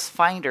macOS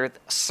Finder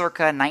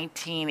circa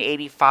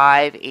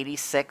 1985,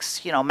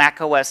 86, you know,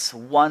 macOS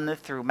 1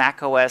 through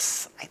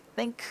macOS, I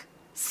think,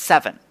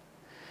 7.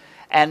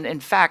 And in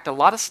fact, a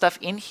lot of stuff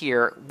in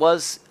here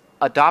was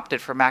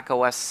adopted for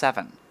macOS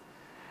 7.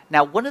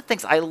 Now, one of the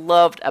things I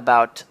loved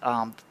about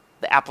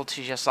the Apple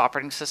IIgs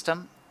operating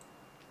system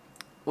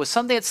was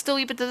something that still,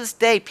 even to this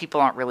day, people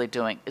aren't really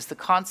doing, is the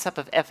concept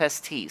of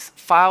FSTs,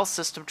 File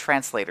System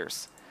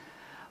Translators.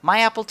 My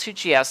Apple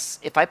IIgs,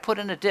 if I put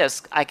in a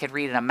disk, I could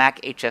read in a Mac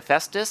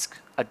HFS disk,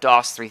 a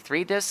DOS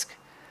 3.3 disk,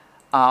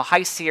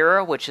 High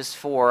Sierra, which is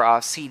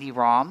for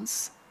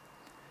CD-ROMs,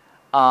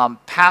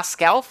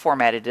 Pascal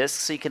formatted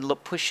disks, so you can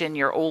push in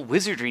your old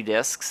Wizardry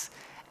disks,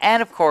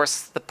 and of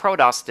course the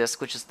ProDOS disk,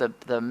 which is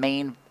the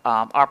main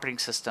operating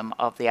system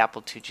of the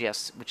Apple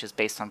IIgs, which is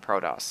based on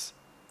ProDOS.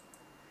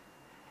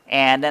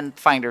 And then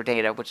Finder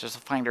data, which is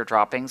Finder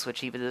droppings,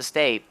 which even to this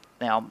day,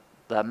 you know,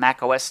 the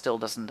Mac OS still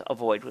doesn't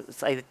avoid.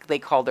 It's like they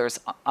call theirs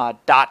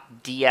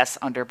 .ds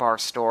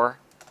underbar store.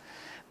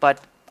 But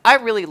I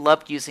really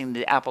loved using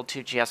the Apple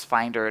IIgs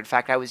Finder. In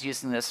fact, I was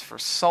using this for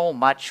so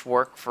much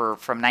work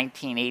from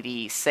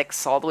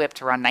 1986 all the way up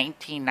to around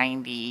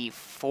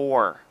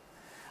 1994.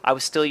 I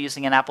was still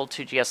using an Apple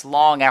IIgs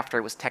long after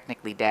it was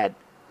technically dead.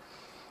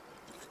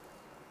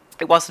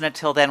 It wasn't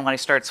until then when I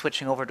started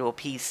switching over to a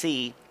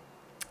PC,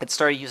 I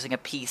started using a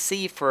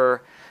PC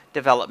for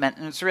development,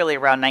 and it was really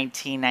around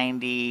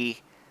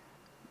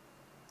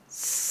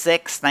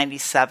 1996,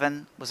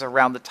 97 was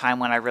around the time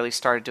when I really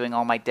started doing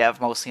all my dev,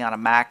 mostly on a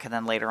Mac and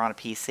then later on a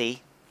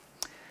PC.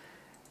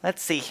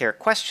 Let's see here.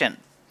 Question.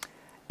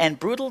 And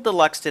Brutal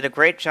Deluxe did a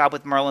great job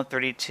with Merlin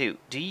 32.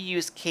 Do you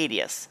use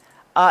Cadius?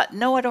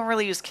 No, I don't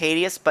really use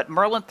Cadius, but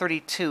Merlin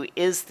 32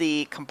 is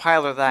the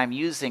compiler that I'm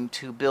using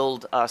to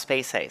build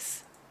Space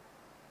Ace.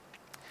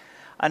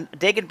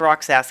 Dagan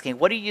Brock's asking,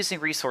 what are you using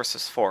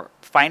resources for?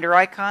 Finder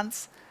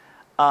icons?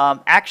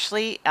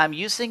 Actually, I'm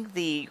using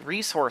the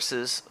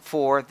resources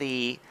for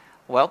the,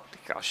 well,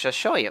 I'll just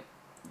show you.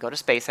 Go to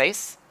Space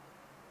Ace.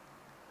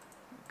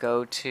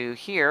 Go to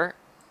here.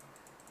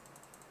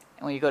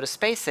 And when you go to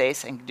Space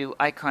Ace and do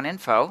icon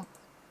info,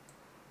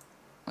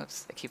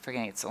 oops, I keep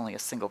forgetting it's only a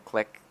single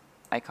click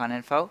icon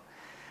info.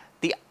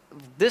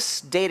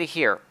 This data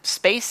here,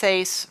 Space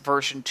Ace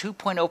version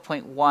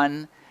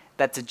 2.0.1,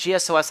 That's a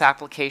GSOS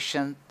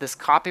application. This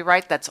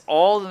copyright, that's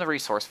all in the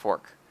resource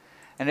fork.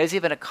 And there's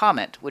even a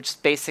comment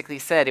which basically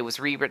said it was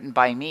rewritten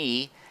by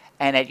me,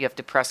 and that you have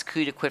to press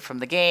Q to quit from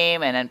the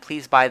game, and then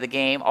please buy the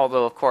game.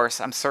 Although, of course,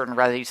 I'm certain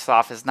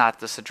Readysoft is not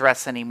this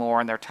address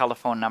anymore and their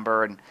telephone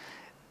number, and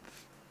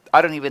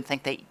I don't even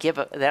think they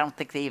don't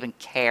think they even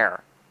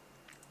care.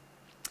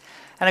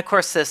 And of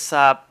course, this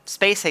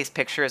Space Ace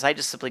picture is I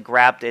just simply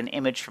grabbed an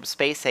image from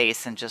Space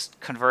Ace and just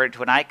converted it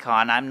to an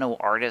icon. I'm no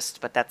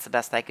artist, but that's the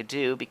best I could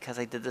do because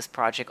I did this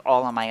project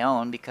all on my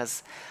own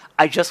because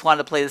I just wanted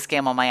to play this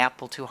game on my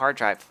Apple II hard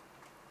drive.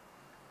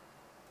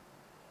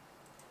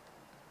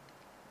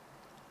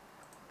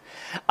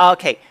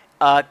 Okay,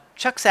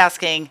 Chuck's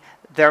asking,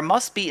 there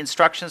must be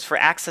instructions for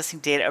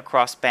accessing data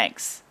across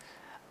banks.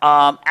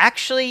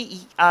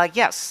 Actually,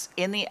 yes.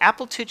 In the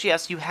Apple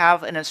IIgs, you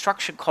have an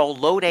instruction called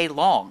load A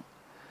long.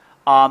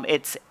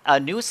 It's a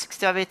new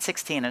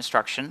 65.8.16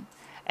 instruction,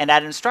 and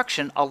that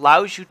instruction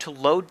allows you to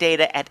load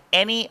data at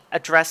any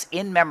address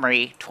in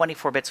memory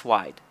 24 bits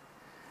wide.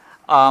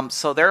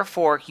 So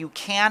therefore, you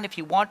can, if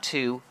you want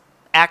to,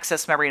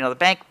 access memory in another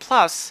bank.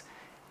 Plus,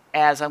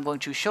 as I'm going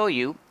to show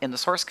you in the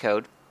source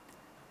code,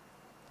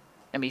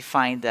 let me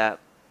find that.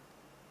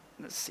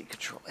 Let's see,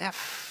 Control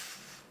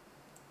F.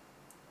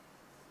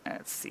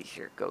 Let's see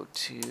here. Go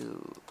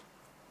to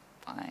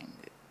find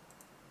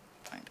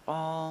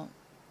all.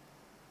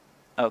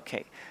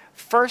 Okay.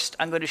 First,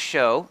 I'm going to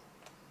show.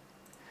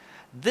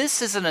 This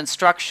is an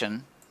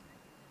instruction.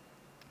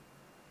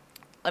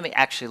 Let me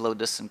actually load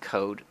this in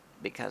code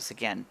because,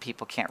 again,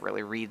 people can't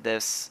really read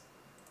this.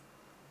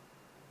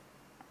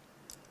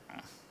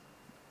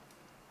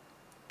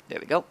 There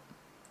we go.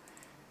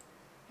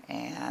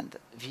 And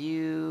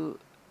view,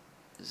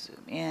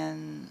 zoom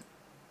in.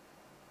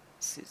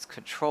 Let's see, it's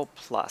Control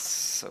plus.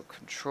 So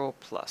Control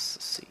plus.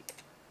 Let's see.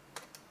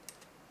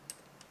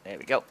 There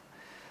we go.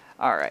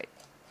 All right.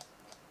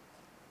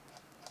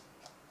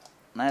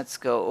 Let's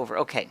go over.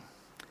 Okay.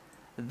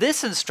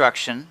 This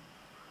instruction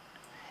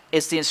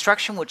is the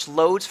instruction which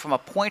loads from a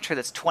pointer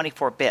that's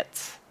 24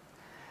 bits.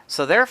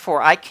 So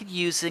therefore, I could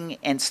using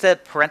instead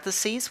of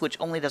parentheses, which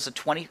only does a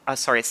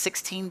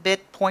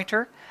 16-bit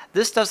pointer.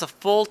 This does a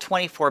full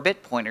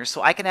 24-bit pointer,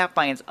 so I can have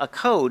a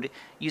code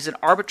use an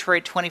arbitrary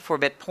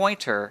 24-bit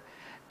pointer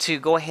to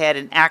go ahead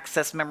and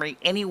access memory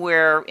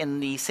anywhere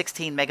in the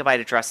 16-megabyte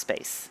address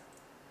space.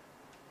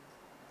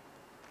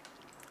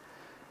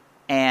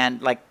 And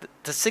like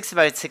the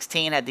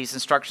 65.8.16 had these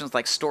instructions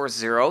like store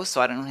 0, so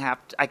I don't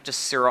have to, I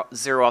just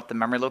zero out the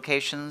memory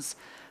locations.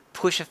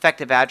 Push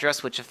effective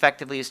address, which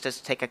effectively is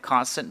just take a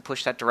constant and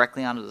push that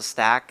directly onto the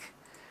stack.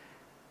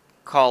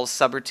 Call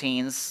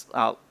subroutines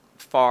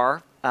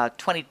far.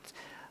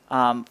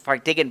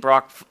 Dig and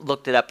Brock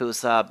looked it up. It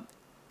was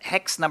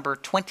hex number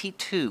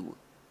 22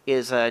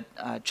 is a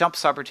jump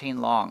subroutine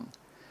long.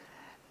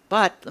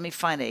 But let me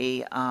find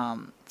a,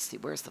 let's see,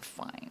 where's the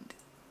find?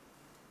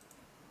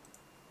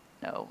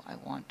 No, I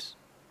want,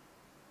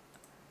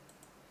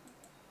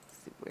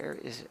 let's see, where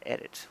is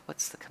edit?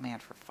 What's the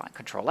command for find?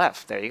 Control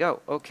F, there you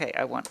go. Okay,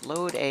 I want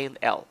load A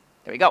L.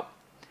 There we go.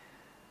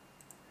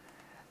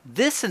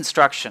 This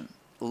instruction,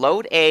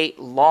 load A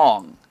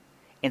long,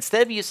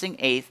 instead of using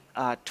a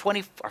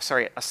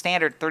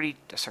standard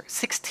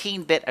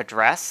 16-bit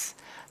address,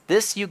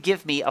 this you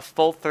give me a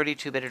full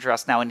 32-bit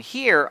address. Now in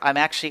here, I'm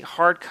actually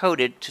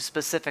hard-coded to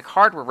specific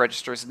hardware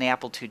registers in the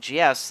Apple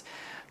IIgs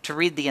to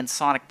read the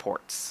InSonic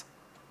ports.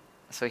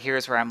 So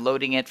here's where I'm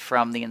loading it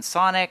from the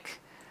InSonic,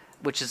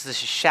 which is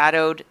this is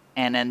shadowed,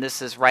 and then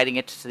this is writing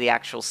it to the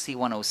actual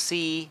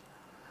C10C.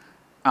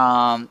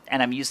 And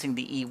I'm using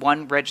the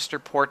E1 register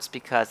ports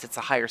because it's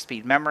a higher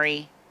speed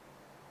memory.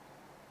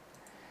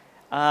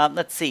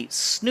 Let's see,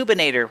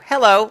 Snoobinator,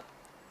 hello.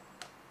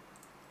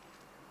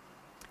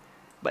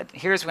 But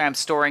here's where I'm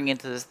storing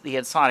into the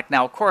InSonic.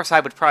 Now, of course, I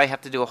would probably have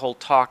to do a whole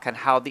talk on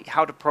how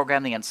to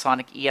program the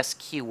InSonic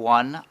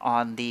ESQ1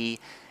 on the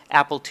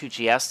Apple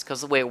IIgs,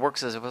 because the way it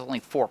works is it was only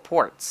 4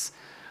 ports.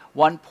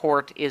 One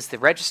port is the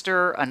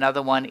register,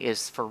 another one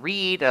is for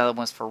read, another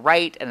one's for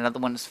write, and another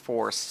one is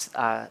for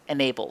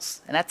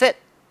enables, and that's it.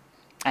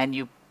 And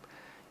you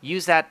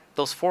use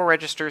those 4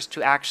 registers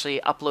to actually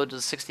upload to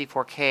the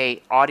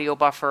 64K audio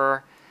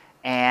buffer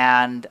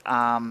and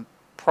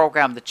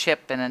program the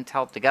chip and then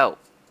tell it to go.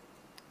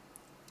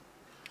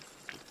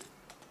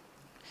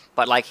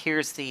 But like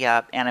here's the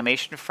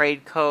animation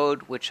frayed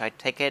code, which I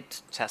take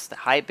it, test the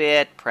high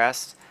bit,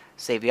 press,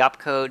 save the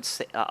opcode,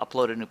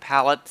 upload a new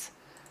palette,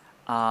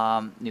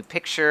 new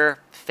picture,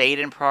 fade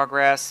in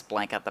progress,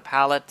 blank out the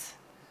palette.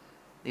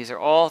 These are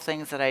all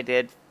things that I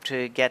did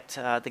to get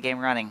the game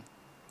running.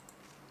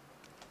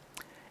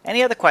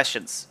 Any other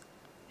questions?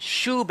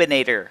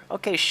 Shoebinator.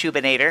 Okay,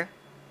 Shoebinator.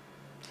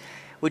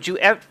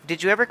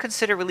 Did you ever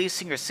consider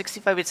releasing your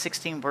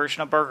 65.8.16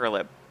 version of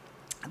BurgerLib?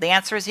 The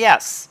answer is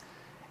yes.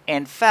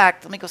 In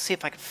fact, let me go see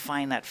if I can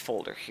find that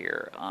folder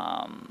here.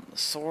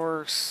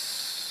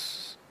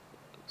 Source.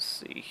 Let's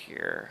see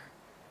here.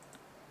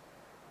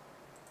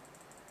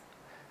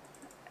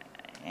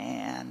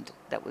 And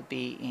that would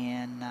be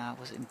in,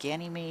 was it in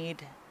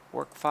Ganymede?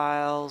 work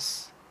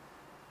files,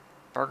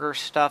 burger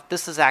stuff.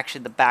 This is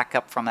actually the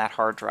backup from that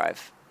hard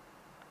drive.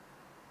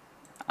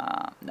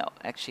 No,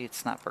 actually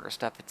it's not burger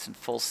stuff. It's in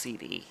full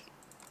CD.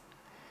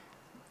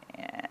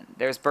 And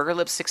there's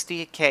BurgerLib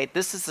 68K.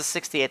 This is the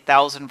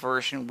 68,000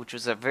 version, which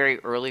was a very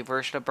early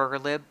version of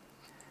BurgerLib.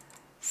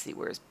 Let's see,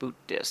 where's boot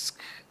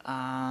disk?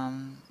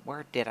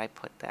 Where did I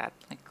put that?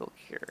 Let me go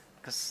here,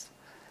 because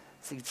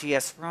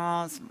GS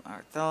ROMs,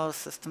 Arthos,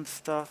 system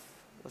stuff.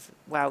 Was it?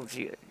 Wow,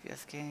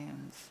 GS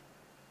games.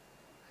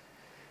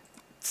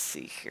 Let's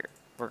see here.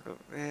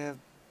 BurgerLib,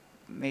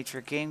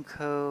 major game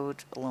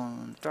code, Alone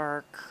in the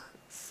Dark.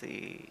 Let's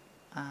see.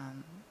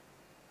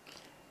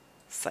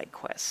 SideQuest.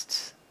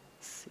 Let's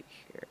see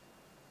here.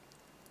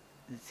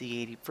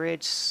 Z80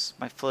 bridge,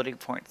 my floating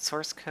point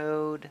source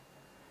code.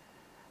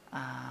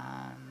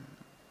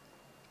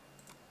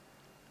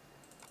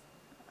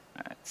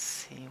 Let's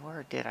see,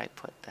 where did I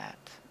put that?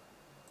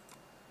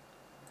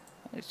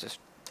 It's just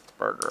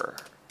burger,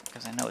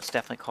 because I know it's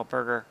definitely called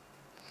burger.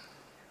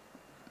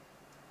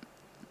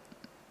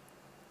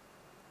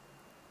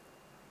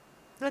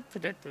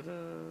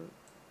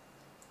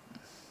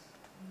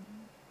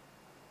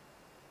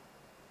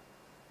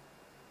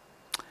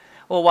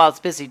 Well, while it's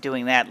busy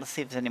doing that, let's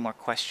see if there's any more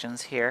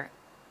questions here.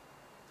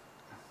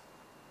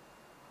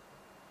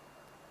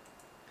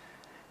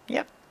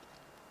 Yep.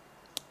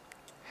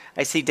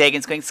 I see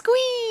Dagon's going,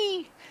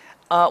 squee!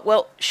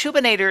 Well,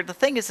 Schubinator, the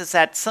thing is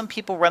that some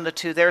people run the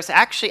two. There's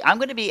actually, I'm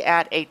going to be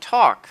at a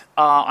talk.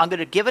 I'm going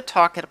to give a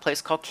talk at a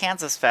place called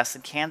Kansas Fest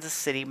in Kansas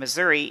City,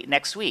 Missouri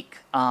next week.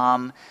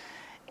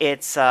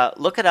 It's,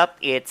 look it up,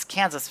 it's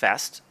Kansas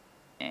Fest.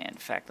 In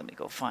fact, let me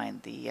go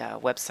find the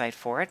website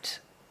for it.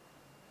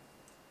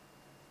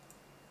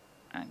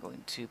 I'm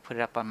going to put it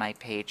up on my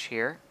page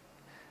here.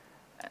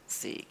 Let's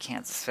see,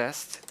 Kansas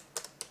Fest.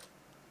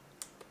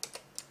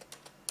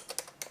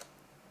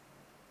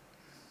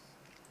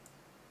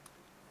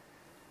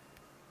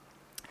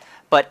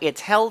 But it's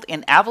held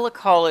in Avila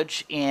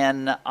College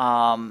in,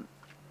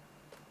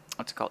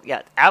 what's it called?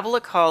 Yeah,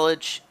 Avila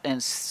College in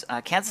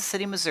Kansas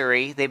City,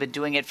 Missouri. They've been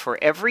doing it for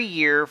every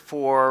year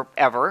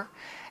forever.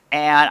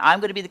 And I'm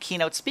going to be the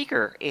keynote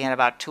speaker in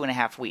about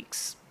 2.5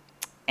 weeks.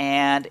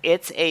 And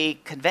it's a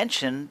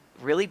convention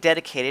really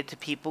dedicated to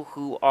people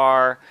who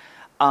are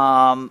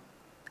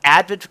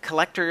avid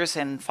collectors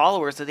and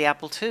followers of the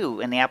Apple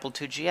II and the Apple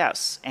II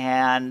GS.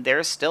 And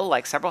there's still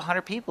like several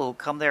hundred people who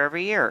come there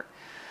every year.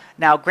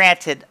 Now,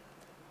 granted,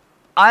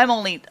 I'm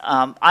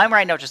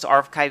right now just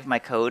archiving my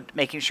code,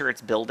 making sure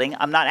it's building.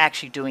 I'm not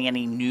actually doing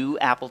any new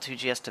Apple II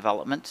GS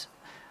development.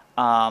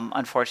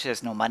 Unfortunately,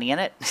 there's no money in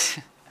it.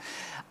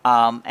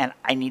 And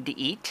I need to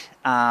eat.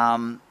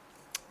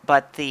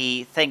 But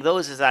the thing, though,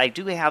 is that I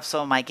do have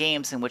some of my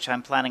games in which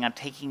I'm planning on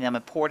taking them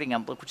and porting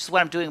them, which is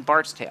what I'm doing in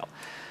Bard's Tale.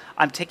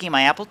 I'm taking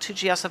my Apple II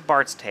GS of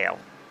Bard's Tale,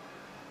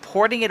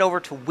 porting it over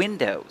to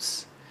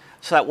Windows,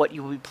 so that what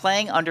you will be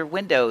playing under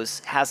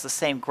Windows has the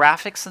same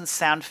graphics and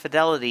sound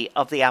fidelity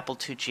of the Apple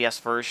II GS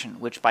version,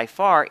 which by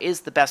far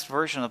is the best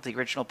version of the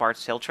original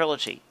Bard's Tale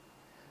trilogy.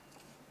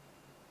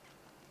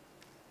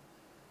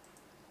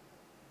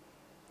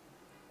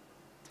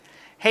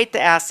 Hate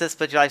to ask this,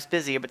 but life's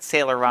busy, but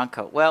Sailor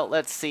Ronco. Well,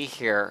 let's see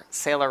here.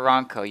 Sailor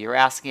Ronco, you're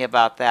asking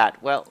about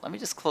that. Well, let me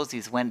just close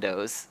these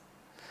windows.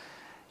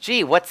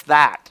 Gee, what's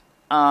that?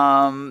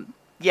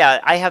 Yeah,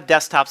 I have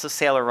desktops of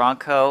Sailor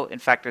Ronco. In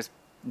fact, there's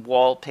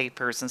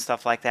wallpapers and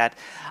stuff like that.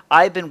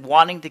 I've been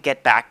wanting to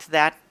get back to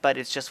that, but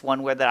it's just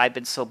one where that I've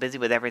been so busy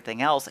with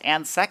everything else.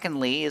 And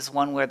secondly, is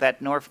one where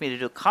that in order for me to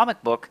do a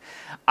comic book,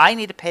 I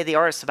need to pay the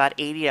artist about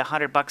 $80 to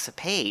 $100 a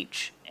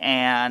page.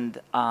 And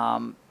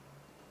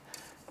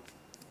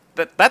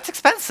that's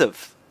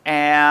expensive,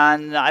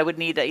 and I would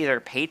need either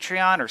a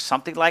Patreon or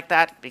something like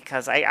that,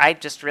 because I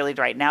just really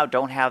right now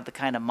don't have the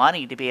kind of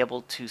money to be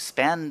able to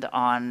spend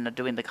on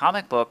doing the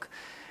comic book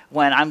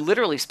when I'm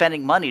literally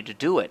spending money to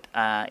do it.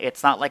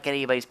 It's not like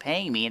anybody's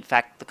paying me. In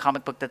fact, the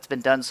comic book that's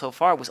been done so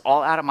far was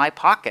all out of my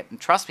pocket, and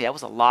trust me, that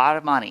was a lot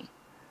of money.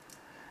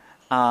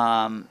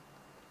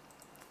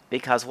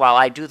 Because while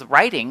I do the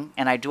writing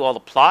and I do all the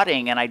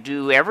plotting and I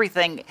do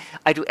everything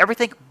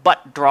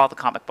but draw the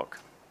comic book.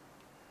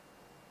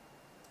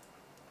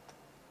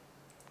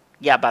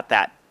 Yeah, about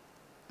that.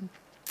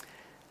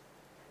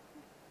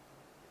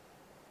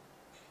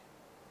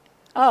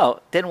 Oh,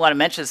 didn't want to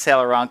mention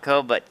Sailor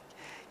Ronco, but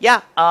yeah,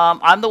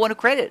 I'm the one who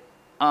created it.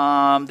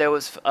 There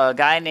was a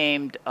guy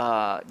named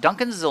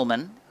Duncan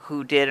Zillman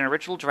who did an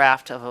original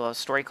draft of a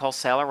story called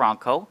Sailor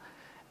Ronco,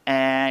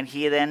 and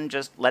he then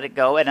just let it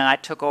go, and then I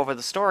took over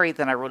the story,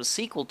 then I wrote a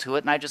sequel to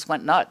it, and I just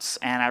went nuts,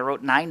 and I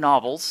wrote 9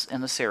 novels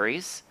in the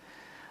series.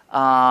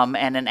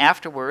 And then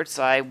afterwards,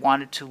 I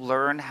wanted to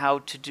learn how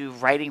to do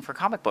writing for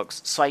comic books.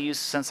 So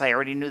since I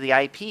already knew the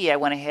IP, I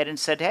went ahead and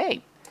said,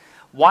 hey,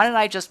 why don't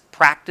I just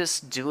practice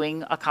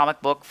doing a comic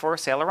book for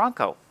Sailor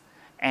Ronco?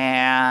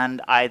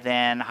 And I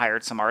then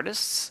hired some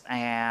artists,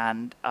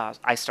 and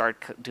I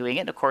started doing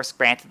it. And of course,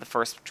 granted, the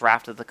first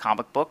draft of the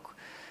comic book,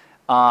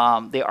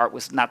 the art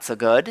was not so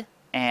good,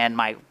 and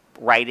my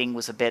writing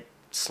was a bit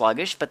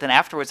sluggish. But then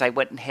afterwards, I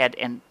went ahead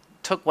and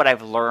took what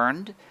I've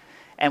learned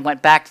and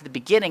went back to the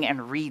beginning and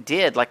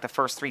redid like the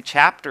first 3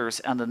 chapters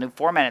on the new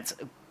format. It's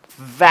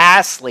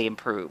vastly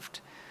improved.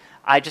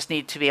 I just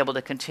need to be able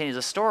to continue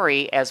the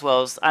story as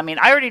well as, I mean,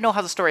 I already know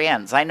how the story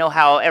ends. I know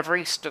how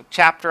every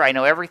chapter, I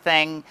know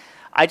everything.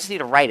 I just need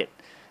to write it.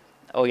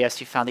 Oh yes,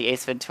 you found the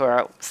Ace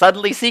Ventura.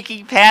 Suddenly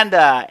Seeking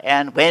Panda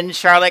and When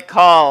Charlotte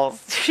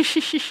Calls.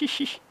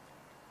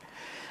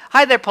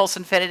 Hi there, Pulse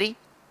Infinity.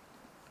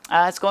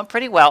 It's going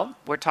pretty well.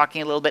 We're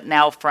talking a little bit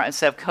now from,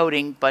 instead of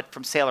coding, but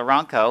from Sailor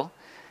Ronco,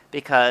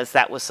 because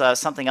that was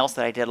something else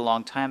that I did a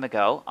long time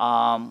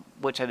ago,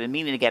 which I've been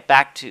meaning to get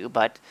back to,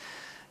 but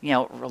you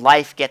know,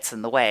 life gets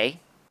in the way.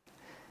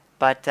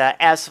 But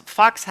as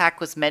Foxhack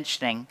was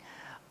mentioning,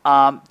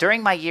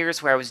 during my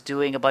years where I was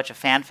doing a bunch of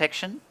fan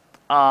fiction,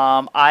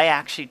 I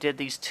actually did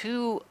these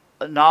 2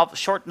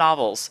 short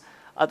novels.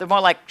 They're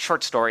more like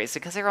short stories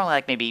because they're only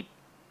like maybe,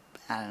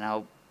 I don't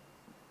know,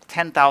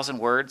 10,000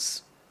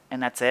 words,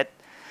 and that's it.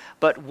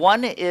 But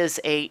one is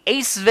a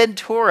Ace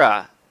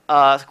Ventura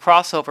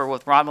crossover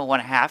with Ranma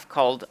 1/2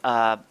 called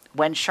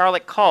When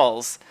Charlotte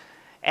Calls,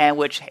 and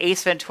which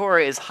Ace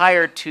Ventura is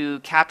hired to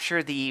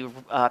capture the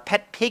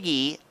pet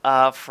piggy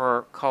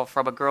from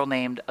a girl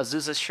named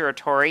Azusa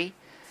Shiratori,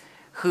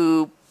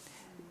 who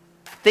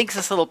thinks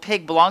this little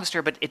pig belongs to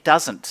her, but it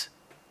doesn't.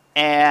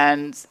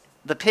 And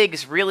the pig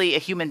is really a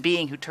human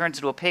being who turns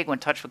into a pig when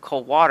touched with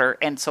cold water,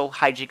 and so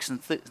hijinks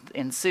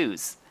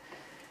ensues.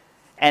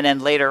 And then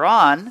later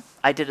on,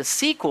 I did a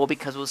sequel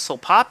because it was so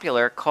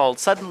popular called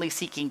Suddenly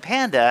Seeking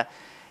Panda,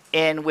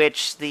 in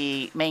which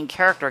the main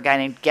character, a guy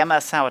named Gemma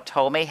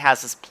Sawatome,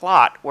 has this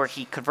plot where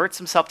he converts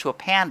himself to a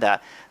panda,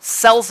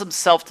 sells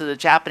himself to the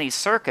Japanese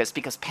circus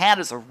because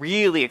pandas are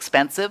really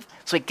expensive,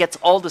 so he gets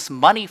all this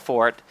money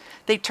for it.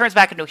 Then he turns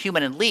back into a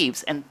human and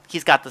leaves, and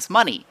he's got this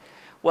money.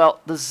 Well,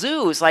 the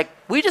zoo is like,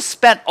 we just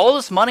spent all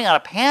this money on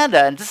a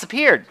panda and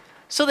disappeared.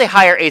 So they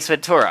hire Ace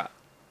Ventura,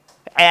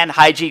 and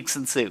hijinks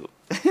ensue.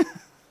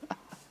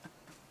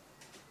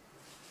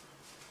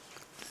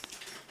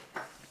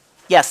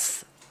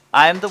 Yes,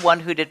 I'm the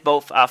one who did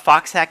both.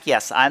 Foxhack,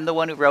 yes, I'm the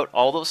one who wrote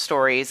all those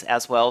stories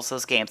as well as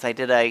those games. I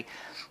did a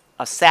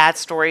sad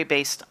story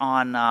based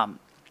on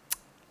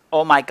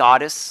Oh My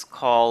Goddess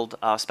called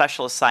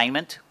Special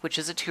Assignment, which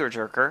is a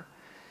tearjerker.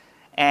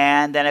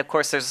 And then, of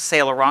course, there's the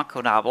Sailor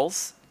Ronco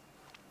novels.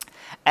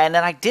 And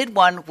then I did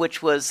one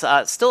which was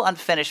still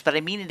unfinished, but I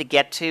needed to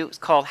get to. It's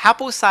called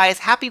Hapo-Sai's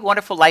Happy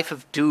Wonderful Life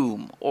of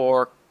Doom,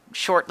 or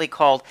shortly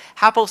called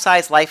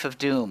Hapo-Sai's Life of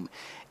Doom,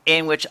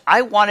 in which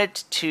I wanted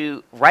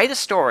to write a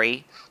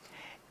story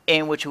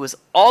in which it was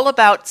all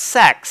about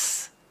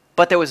sex,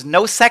 but there was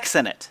no sex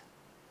in it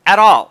at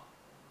all.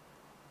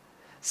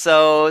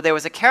 So there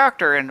was a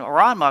character in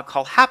Ranma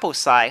called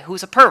Hapo-Sai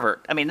who's a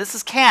pervert. I mean, this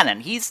is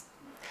canon. He's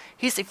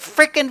a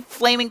freaking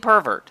flaming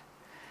pervert.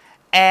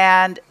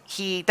 And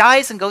he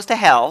dies and goes to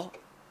hell,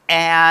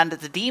 and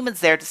the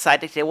demons there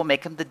decided they will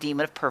make him the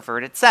demon of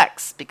perverted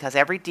sex, because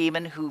every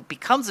demon who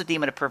becomes a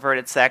demon of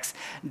perverted sex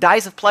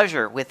dies of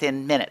pleasure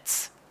within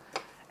minutes.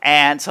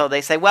 And so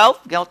they say, well,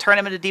 you'll turn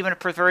him into a demon of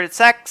perverted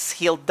sex,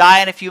 he'll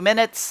die in a few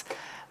minutes,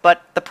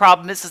 but the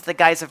problem is the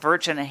guy's a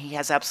virgin and he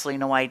has absolutely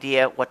no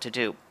idea what to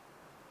do.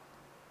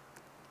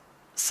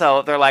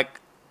 So they're like,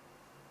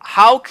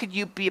 how could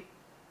you be...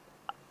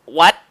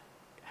 What?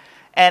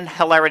 And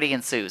hilarity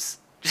ensues.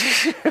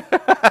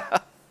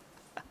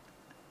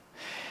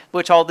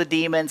 Which all the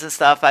demons and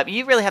stuff, I mean,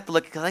 you really have to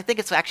look, because I think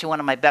it's actually one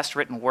of my best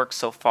written works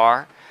so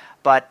far.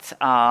 But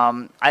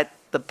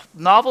the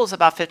novel is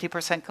about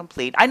 50%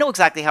 complete. I know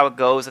exactly how it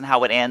goes and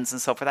how it ends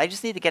and so forth. I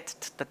just need to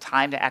get the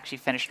time to actually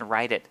finish and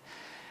write it.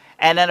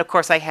 And then, of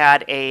course, I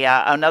had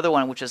another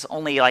one which is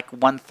only like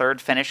 1/3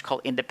 finished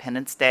called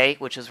Independence Day,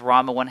 which is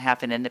Ranma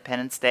 1/2 in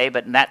Independence Day.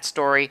 But in that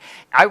story,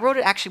 I wrote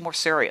it actually more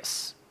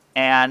serious.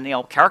 And, you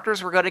know,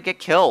 characters were going to get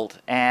killed.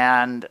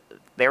 And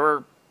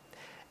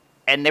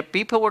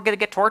people were going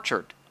to get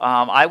tortured.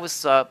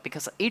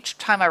 Because each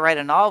time I write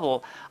a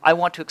novel, I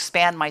want to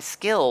expand my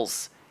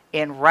skills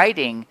in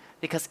writing,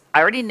 because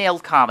I already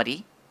nailed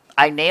comedy.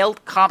 I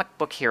nailed comic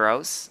book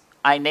heroes.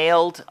 I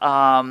nailed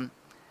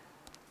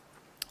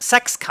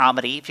sex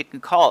comedy, if you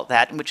can call it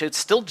that, which is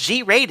still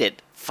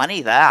G-rated.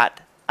 Funny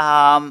that.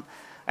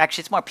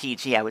 Actually, it's more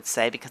PG, I would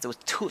say, because there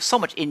was so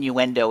much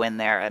innuendo in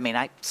there. I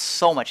mean,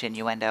 so much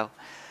innuendo.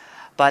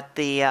 But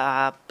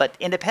but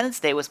Independence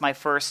Day was my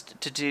first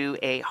to do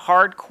a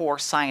hardcore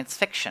science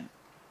fiction.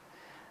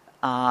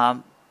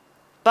 I've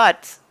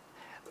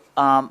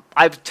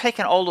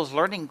taken all those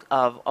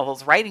all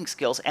those writing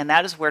skills, and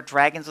that is where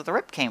Dragons of the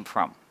Rip came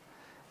from.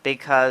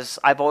 Because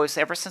I've always,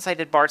 ever since I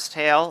did Bard's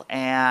Tale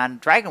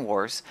and Dragon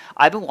Wars,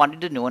 I've been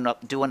wanting to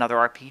do another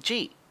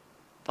RPG.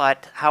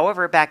 But,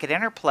 however, back at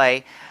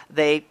Interplay,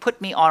 they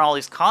put me on all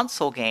these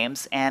console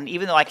games, and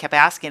even though I kept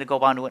asking to go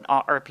on to an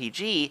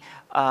RPG,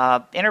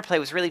 Interplay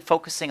was really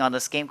focusing on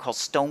this game called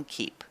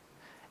Stonekeep.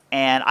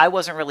 And I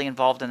wasn't really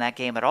involved in that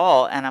game at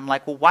all, and I'm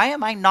like, well, why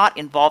am I not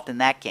involved in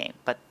that game?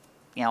 But,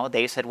 you know,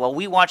 they said, well,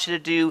 we want you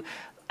to do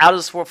Out of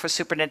This World for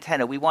Super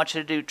Nintendo. We want you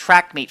to do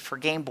Track Meet for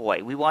Game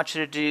Boy. We want you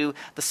to do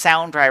the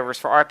sound drivers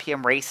for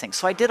RPM Racing.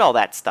 So I did all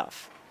that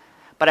stuff.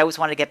 But I always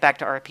wanted to get back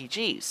to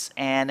RPGs.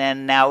 And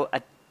then now,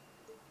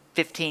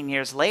 15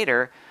 years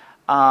later,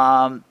 we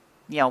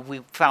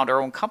found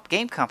our own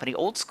game company,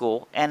 Old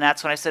School. And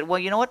that's when I said, well,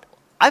 you know what?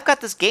 I've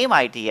got this game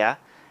idea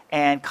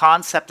and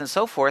concept and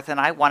so forth, and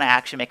I want to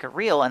actually make it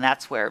real. And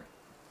that's where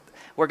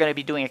we're going to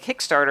be doing a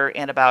Kickstarter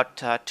in about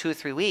 2 or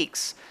 3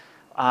 weeks,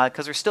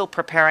 because we're still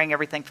preparing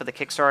everything for the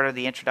Kickstarter,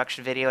 the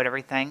introduction video and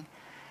everything.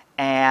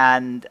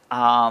 And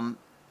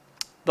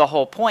the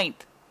whole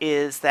point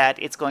is that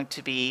it's going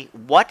to be,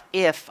 what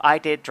if I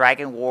did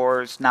Dragon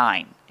Wars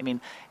 9? I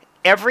mean,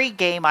 every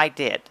game I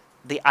did,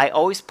 I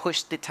always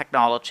pushed the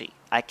technology.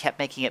 I kept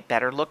making it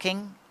better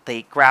looking.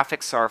 The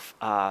graphics are,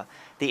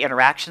 the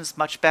interaction's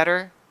much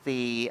better.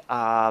 The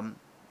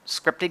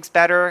scripting's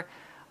better.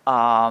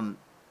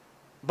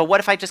 But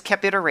what if I just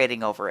kept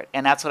iterating over it?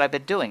 And that's what I've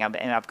been doing. And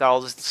I've got all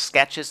these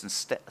sketches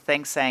and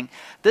things saying,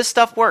 this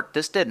stuff worked,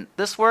 this didn't.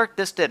 This worked,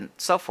 this didn't,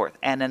 so forth.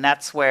 And then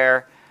that's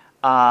where,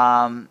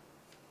 and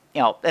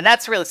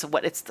that's really, so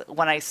what it's,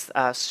 when I,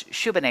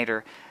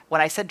 Shubinator,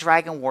 when I said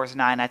Dragon Wars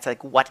 9, I'd say,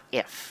 like, what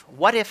if?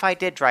 What if I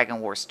did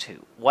Dragon Wars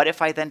 2? What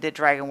if I then did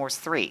Dragon Wars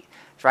 3?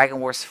 Dragon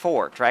Wars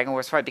 4? Dragon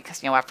Wars 5?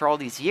 Because, after all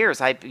these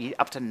years, I'd be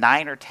up to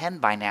 9 or 10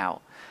 by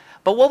now.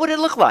 But what would it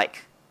look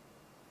like?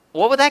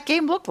 What would that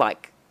game look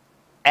like?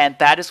 And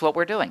that is what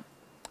we're doing.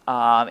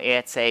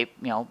 It's a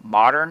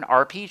modern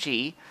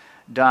RPG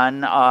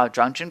done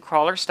dungeon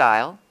crawler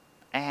style,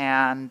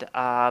 and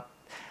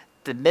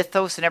the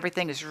mythos and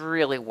everything is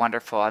really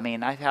wonderful. I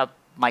mean, I have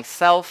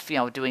myself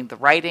doing the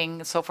writing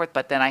and so forth,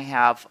 but then I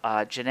have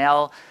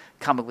Janelle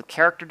coming with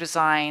character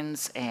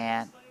designs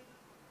and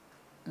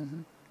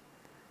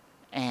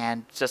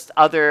just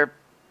other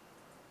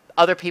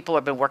people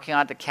have been working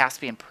on it.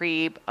 Caspian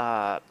Preeb,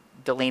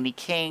 Delaney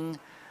King.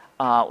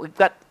 We've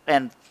got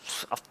a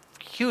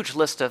huge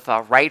list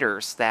of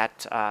writers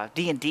that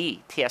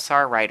D&D,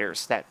 TSR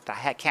writers that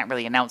I can't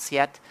really announce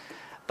yet,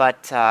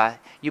 but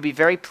you'll be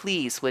very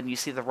pleased when you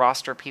see the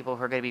roster of people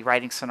who are going to be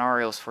writing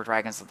scenarios for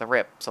Dragons of the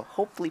Rip. So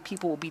hopefully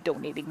people will be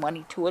donating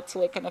money to it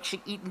so I can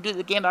actually eat and do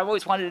the game I've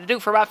always wanted to do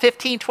for about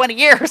 15, 20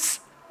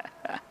 years.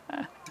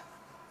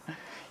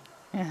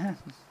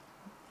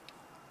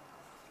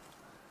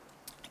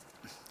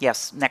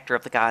 Yes, Nectar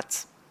of the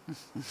Gods.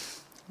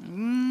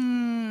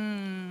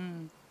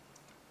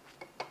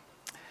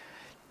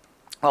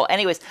 Well,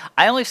 anyways,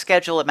 I only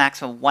schedule a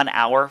maximum 1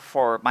 hour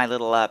for my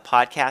little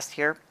podcast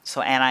here.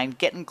 So, and I'm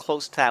getting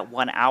close to that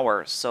 1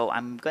 hour. So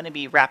I'm going to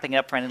be wrapping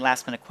up for any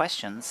last minute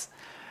questions.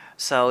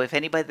 So if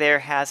anybody there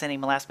has any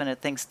last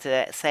minute things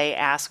to say,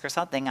 ask, or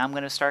something, I'm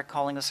going to start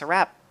calling this a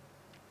wrap.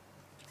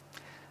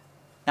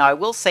 Now, I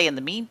will say in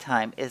the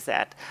meantime is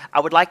that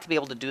I would like to be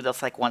able to do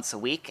this like once a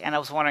week. And I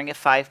was wondering if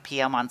 5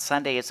 p.m. on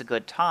Sunday is a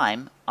good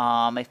time.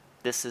 If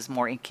this is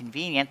more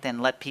inconvenient, then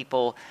let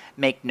people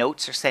make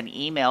notes or send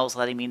emails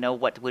letting me know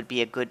what would be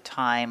a good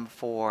time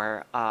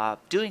for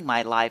doing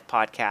my live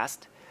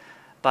podcast.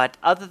 But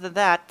other than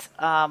that,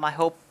 I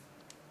hope...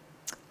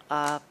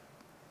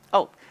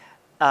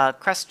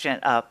 question.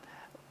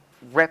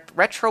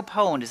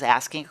 Retropone is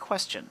asking a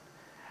question.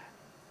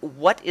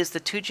 What is the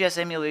 2GS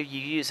emulator you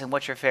use and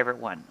what's your favorite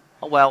one?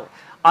 Well,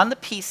 on the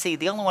PC,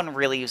 the only one that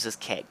really uses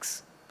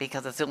kegs,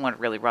 because it's the only one that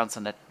really runs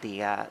on the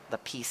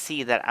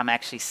PC that I'm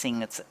actually seeing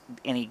that's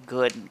any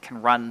good and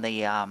can run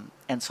the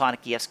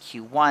Ensoniq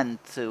ESQ1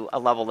 to a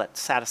level that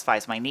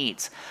satisfies my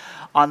needs.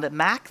 On the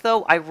Mac,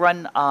 though, I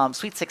run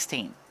Sweet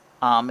 16.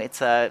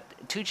 It's a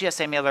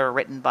 2GS emulator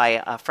written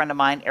by a friend of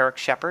mine, Eric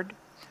Shepard.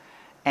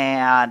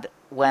 And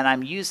when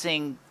I'm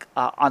using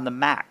on the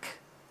Mac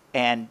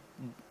and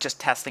just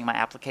testing my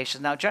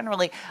applications. Now,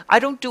 generally, I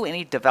don't do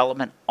any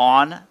development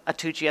on a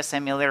 2GS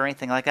emulator or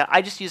anything like that.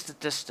 I just use it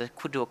just to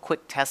do a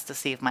quick test to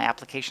see if my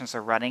applications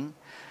are running.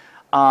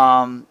 When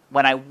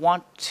I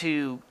want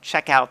to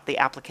check out the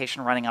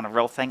application running on a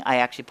real thing, I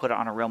actually put it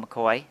on a real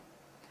McCoy.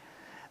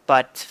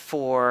 But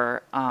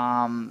for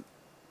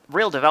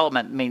real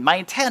development, I mean, my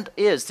intent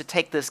is to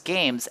take this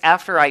games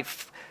after I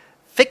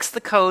fix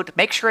the code,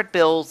 make sure it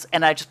builds,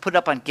 and I just put it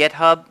up on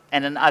GitHub.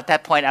 And then at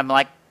that point, I'm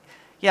like,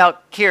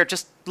 here,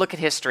 just look at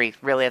history.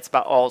 Really, it's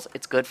about all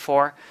it's good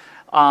for.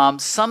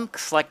 Some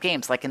select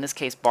games, like in this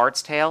case,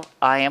 Bard's Tale,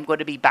 I am going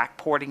to be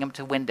backporting them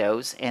to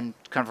Windows and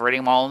converting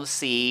them all into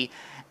C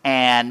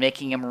and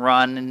making them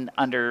run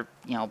under,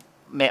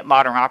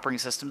 modern operating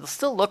system. They'll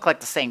still look like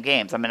the same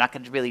games. I'm not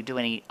going to really do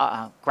any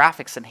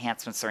graphics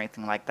enhancements or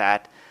anything like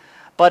that.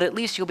 But at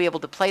least you'll be able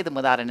to play them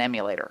without an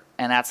emulator.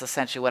 And that's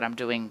essentially what I'm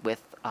doing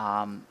with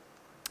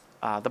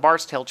the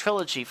Bard's Tale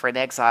trilogy for an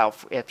Exile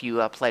if you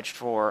pledged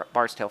for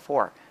Bard's Tale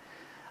 4.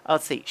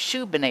 Let's see,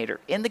 Shubinator.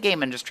 In the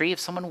game industry, if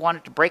someone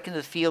wanted to break into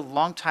the field,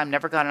 long time,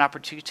 never got an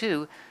opportunity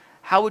to,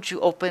 how would you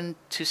open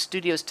to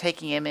studios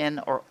taking him in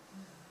or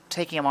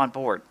taking him on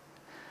board?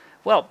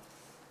 Well,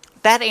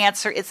 that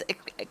answer is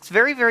it's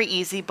very, very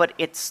easy, but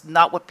it's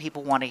not what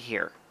people want to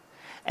hear.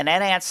 And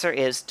that answer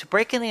is, to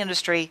break in the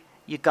industry,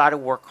 you got to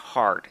work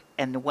hard.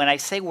 And when I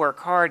say work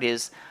hard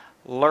is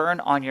Learn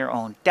on your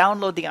own.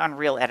 Download the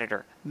Unreal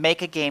Editor.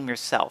 Make a game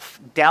yourself.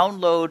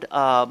 Download,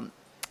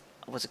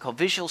 what's it called?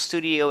 Visual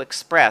Studio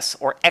Express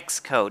or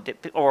Xcode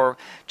or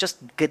just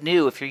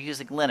GNU if you're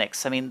using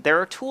Linux. I mean, there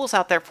are tools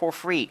out there for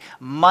free.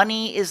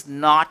 Money is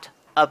not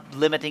a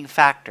limiting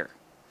factor.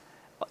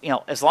 You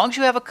know, as long as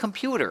you have a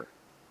computer,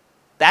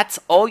 that's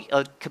all,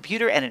 a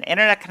computer and an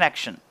internet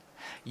connection,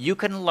 you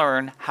can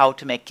learn how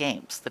to make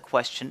games. The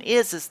question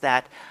is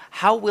that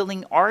how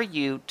willing are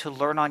you to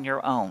learn on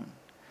your own?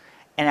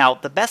 And now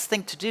the best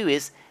thing to do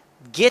is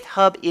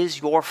GitHub is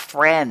your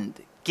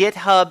friend.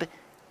 GitHub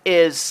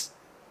is,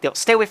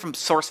 stay away from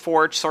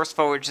SourceForge.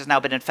 SourceForge has now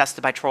been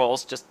infested by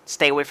trolls. Just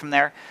stay away from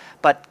there.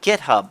 But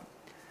GitHub,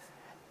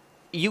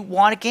 you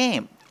want a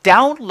game.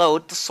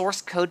 Download the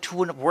source code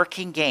to a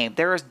working game.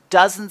 There are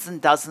dozens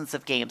and dozens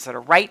of games that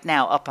are right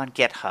now up on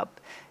GitHub.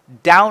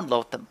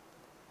 Download them.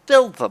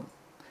 Build them.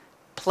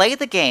 Play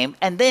the game,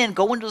 and then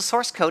go into the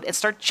source code and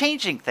start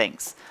changing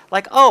things.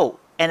 Like, oh,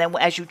 and then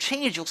as you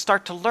change, you'll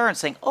start to learn,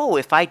 saying, oh,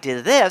 if I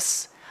did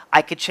this,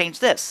 I could change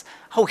this.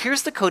 Oh,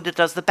 here's the code that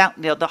does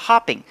the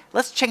hopping.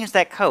 Let's change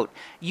that code.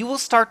 You will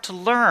start to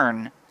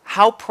learn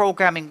how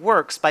programming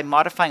works by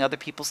modifying other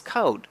people's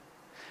code.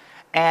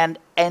 And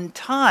in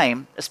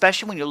time,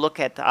 especially when you look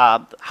at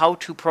how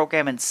to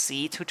program in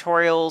C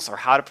tutorials or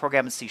how to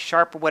program in C#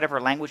 or whatever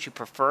language you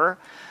prefer,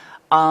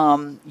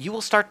 you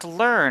will start to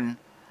learn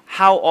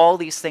how all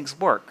these things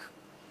work.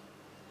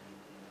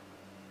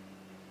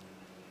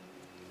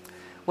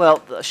 Well,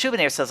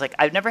 Shubinair says, like,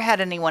 I've never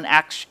had anyone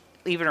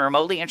even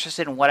remotely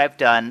interested in what I've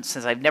done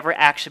since I've never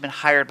actually been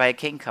hired by a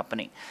game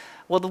company.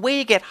 Well, the way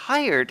you get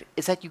hired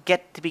is that you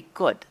get to be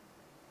good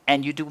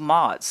and you do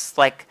mods.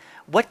 Like,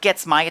 what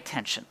gets my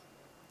attention?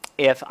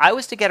 If I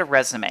was to get a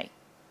resume,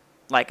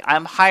 like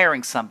I'm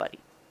hiring somebody,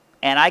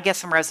 and I get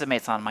some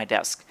resumes on my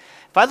desk.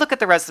 If I look at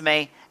the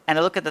resume and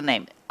I look at the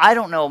name, I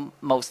don't know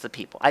most of the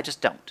people. I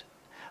just don't.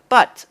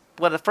 But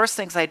one of the first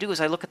things I do is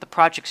I look at the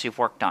projects you've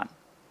worked on.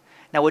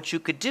 Now, what you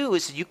could do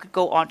is you could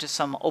go onto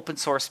some open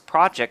source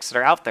projects that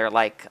are out there,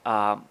 like,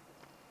 God,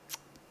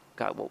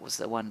 what was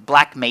the one?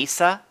 Black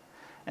Mesa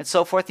and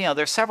so forth. You know,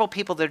 there's several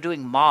people that are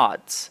doing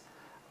mods.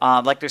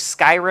 Like there's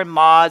Skyrim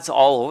mods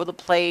all over the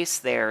place.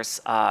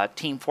 There's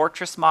Team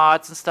Fortress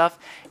mods and stuff.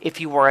 If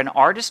you were an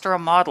artist or a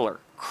modeler,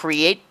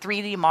 create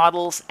 3D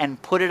models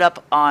and put it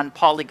up on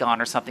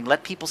Polygon or something.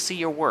 Let people see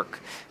your work.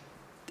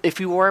 If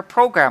you were a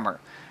programmer,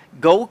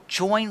 go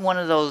join one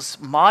of those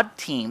mod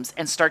teams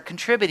and start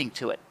contributing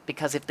to it.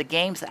 Because if the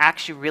game's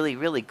actually really,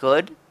 really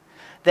good,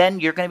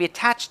 then you're going to be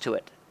attached to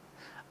it.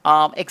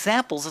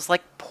 Examples is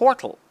like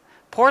Portal.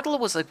 Portal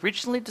was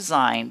originally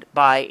designed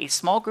by a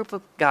small group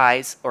of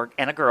guys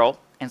and a girl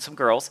and some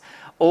girls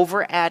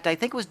over at, I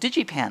think it was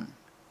DigiPen.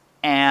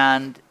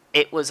 And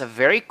it was a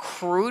very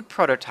crude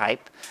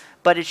prototype,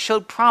 but it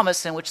showed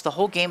promise in which the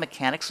whole game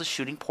mechanics was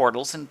shooting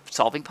portals and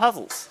solving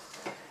puzzles.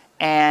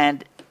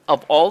 And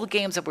of all the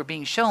games that were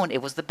being shown,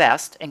 it was the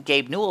best. And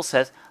Gabe Newell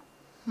says,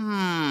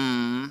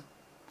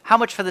 how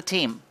much for the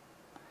team?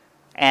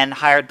 And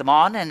hired them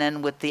on, and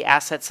then with the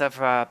assets of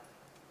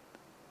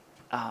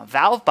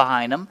Valve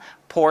behind them,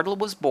 Portal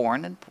was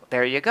born, and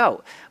there you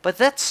go. But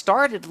that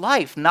started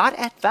life not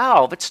at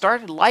Valve. It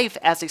started life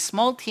as a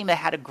small team that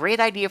had a great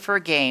idea for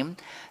a game.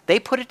 They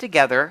put it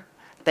together.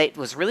 It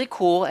was really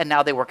cool, and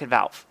now they work at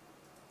Valve.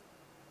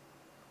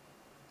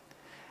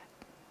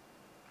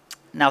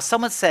 Now,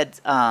 someone said,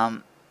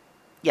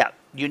 yeah,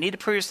 you need to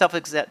prove yourself.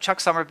 Chuck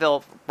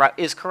Somerville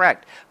is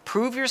correct.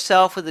 Prove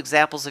yourself with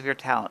examples of your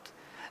talent.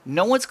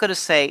 No one's going to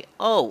say,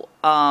 oh,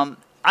 I'm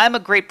a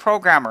great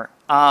programmer.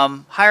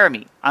 Hire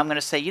me. I'm going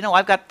to say, you know,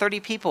 I've got 30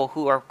 people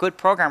who are good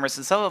programmers,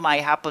 and some of them I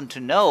happen to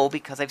know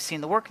because I've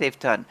seen the work they've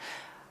done.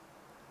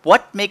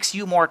 What makes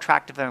you more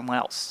attractive than anyone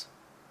else?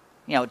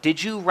 You know,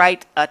 did you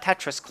write a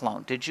Tetris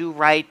clone? Did you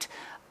write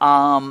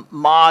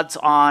mods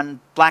on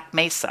Black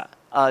Mesa?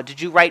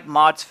 Did you write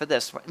mods for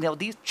this? You know,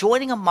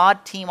 joining a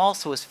mod team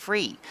also is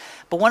free.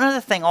 But one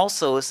other thing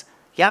also is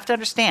you have to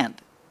understand,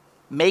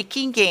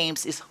 making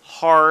games is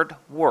hard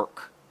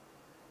work.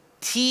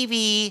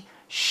 TV,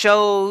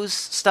 shows,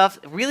 stuff,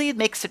 really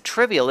makes it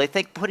trivial. They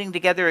think putting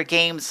together a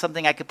game is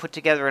something I could put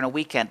together in a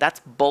weekend.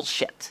 That's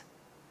bullshit.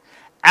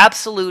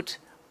 Absolute,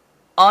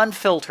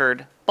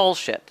 unfiltered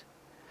bullshit.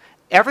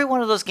 Every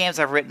one of those games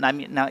I've written, I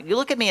mean, now you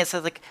look at me and say,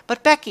 like,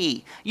 but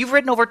Becky, you've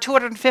written over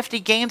 250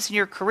 games in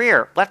your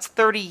career. That's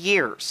 30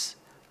 years.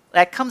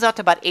 That comes out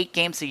to about 8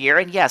 games a year.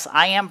 And yes,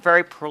 I am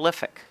very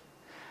prolific.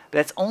 But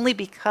that's only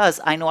because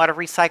I know how to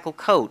recycle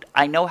code.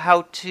 I know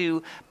how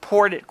to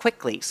port it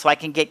quickly so I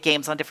can get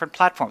games on different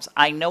platforms.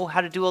 I know how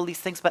to do all these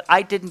things, but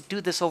I didn't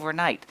do this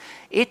overnight.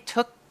 It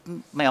took,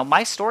 you know,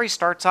 my story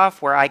starts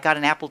off where I got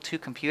an Apple II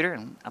computer,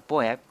 and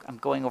boy, I'm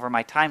going over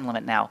my time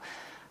limit now.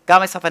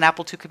 Got myself an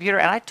Apple II computer,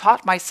 and I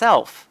taught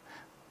myself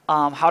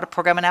how to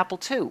program an Apple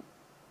II.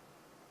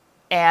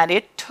 And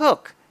it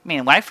took, I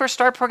mean, when I first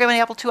started programming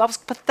Apple II, I was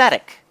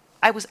pathetic.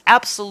 I was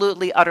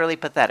absolutely, utterly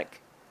pathetic.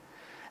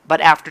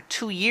 But after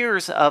 2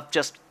 years of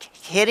just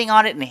hitting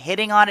on it and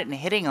hitting on it and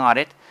hitting on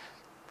it,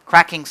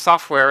 cracking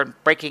software and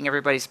breaking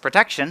everybody's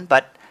protection,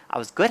 but I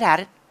was good at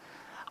it.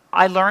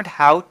 I learned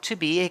how to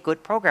be a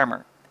good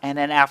programmer. And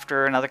then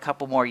after another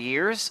couple more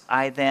years,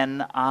 I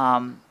then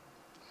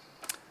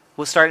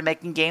was started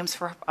making games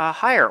for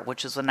hire,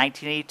 which is in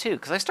 1982.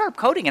 Because I started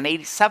coding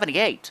in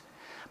 78.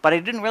 But I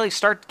didn't really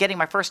start getting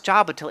my first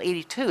job until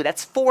 82.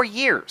 That's 4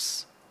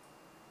 years.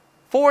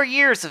 4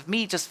 years of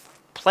me just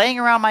playing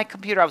around my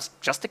computer. I was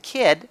just a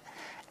kid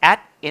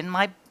in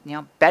my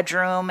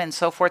bedroom and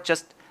so forth,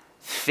 just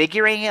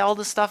figuring all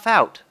this stuff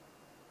out.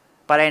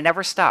 But I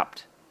never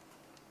stopped.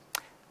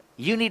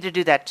 You need to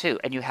do that too,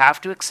 and you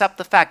have to accept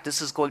the fact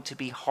this is going to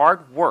be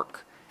hard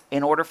work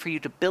in order for you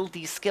to build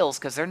these skills,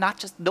 because they're not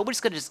just, nobody's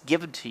going to just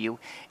give them to you.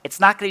 It's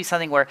not going to be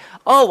something where,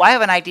 oh, I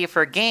have an idea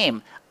for a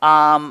game.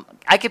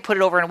 I could put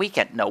it over in a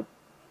weekend. Nope.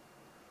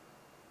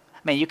 I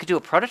mean, you could do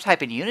a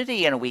prototype in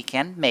Unity in a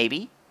weekend,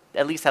 maybe.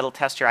 At least that'll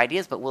test your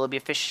ideas, but will it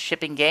be a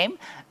shipping game?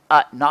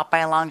 Not by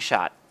a long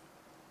shot.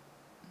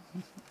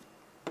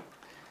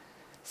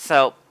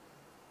 So,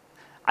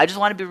 I just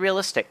want to be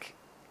realistic.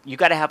 You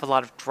got to have a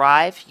lot of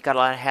drive. You got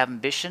to have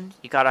ambition.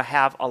 You got to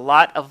have a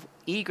lot of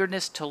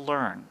eagerness to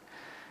learn.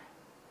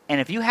 And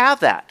if you have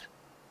that,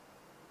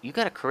 you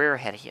got a career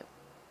ahead of you.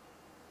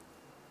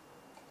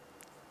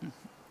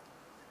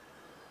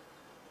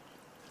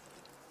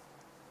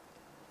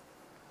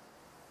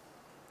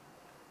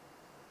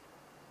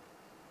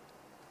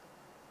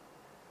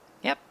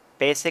 Yep,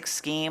 basic,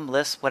 scheme,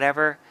 list,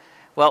 whatever.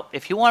 Well,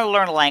 if you want to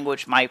learn a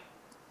language, I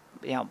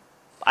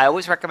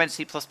always recommend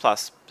C++.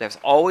 There's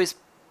always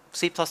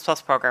C++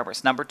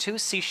 programmers. Number 2,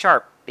 C#,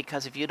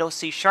 because if you know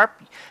C#,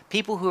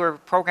 people who are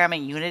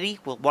programming Unity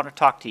will want to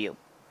talk to you.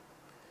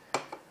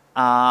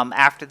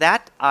 After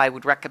that, I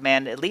would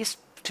recommend at least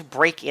to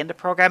break into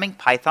programming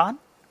Python,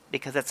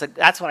 because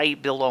that's what I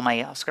build all my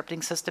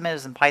scripting system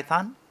is in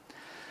Python.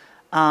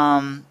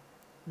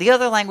 The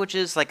other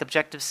languages like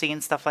Objective-C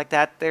and stuff like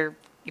that,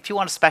 if you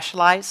want to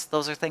specialize,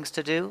 those are things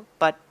to do,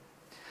 but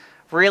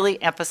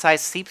really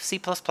emphasize C++.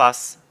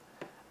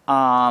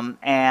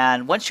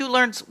 And once you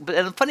learn,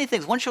 and the funny thing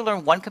is, once you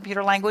learn one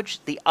computer language,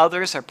 the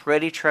others are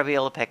pretty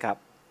trivial to pick up.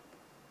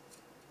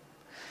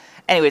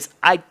 Anyways,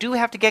 I do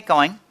have to get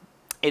going.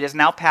 It is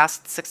now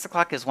past 6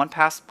 o'clock. It is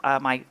past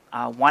my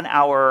 1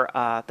 hour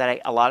that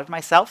I allotted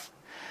myself.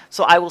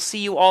 So I will see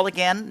you all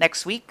again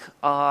next week,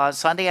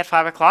 Sunday at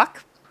 5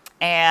 o'clock.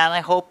 And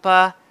I hope,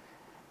 hope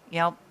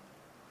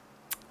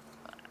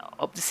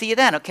to see you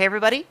then. Okay,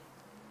 everybody?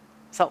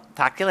 So,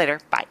 talk to you later.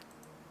 Bye.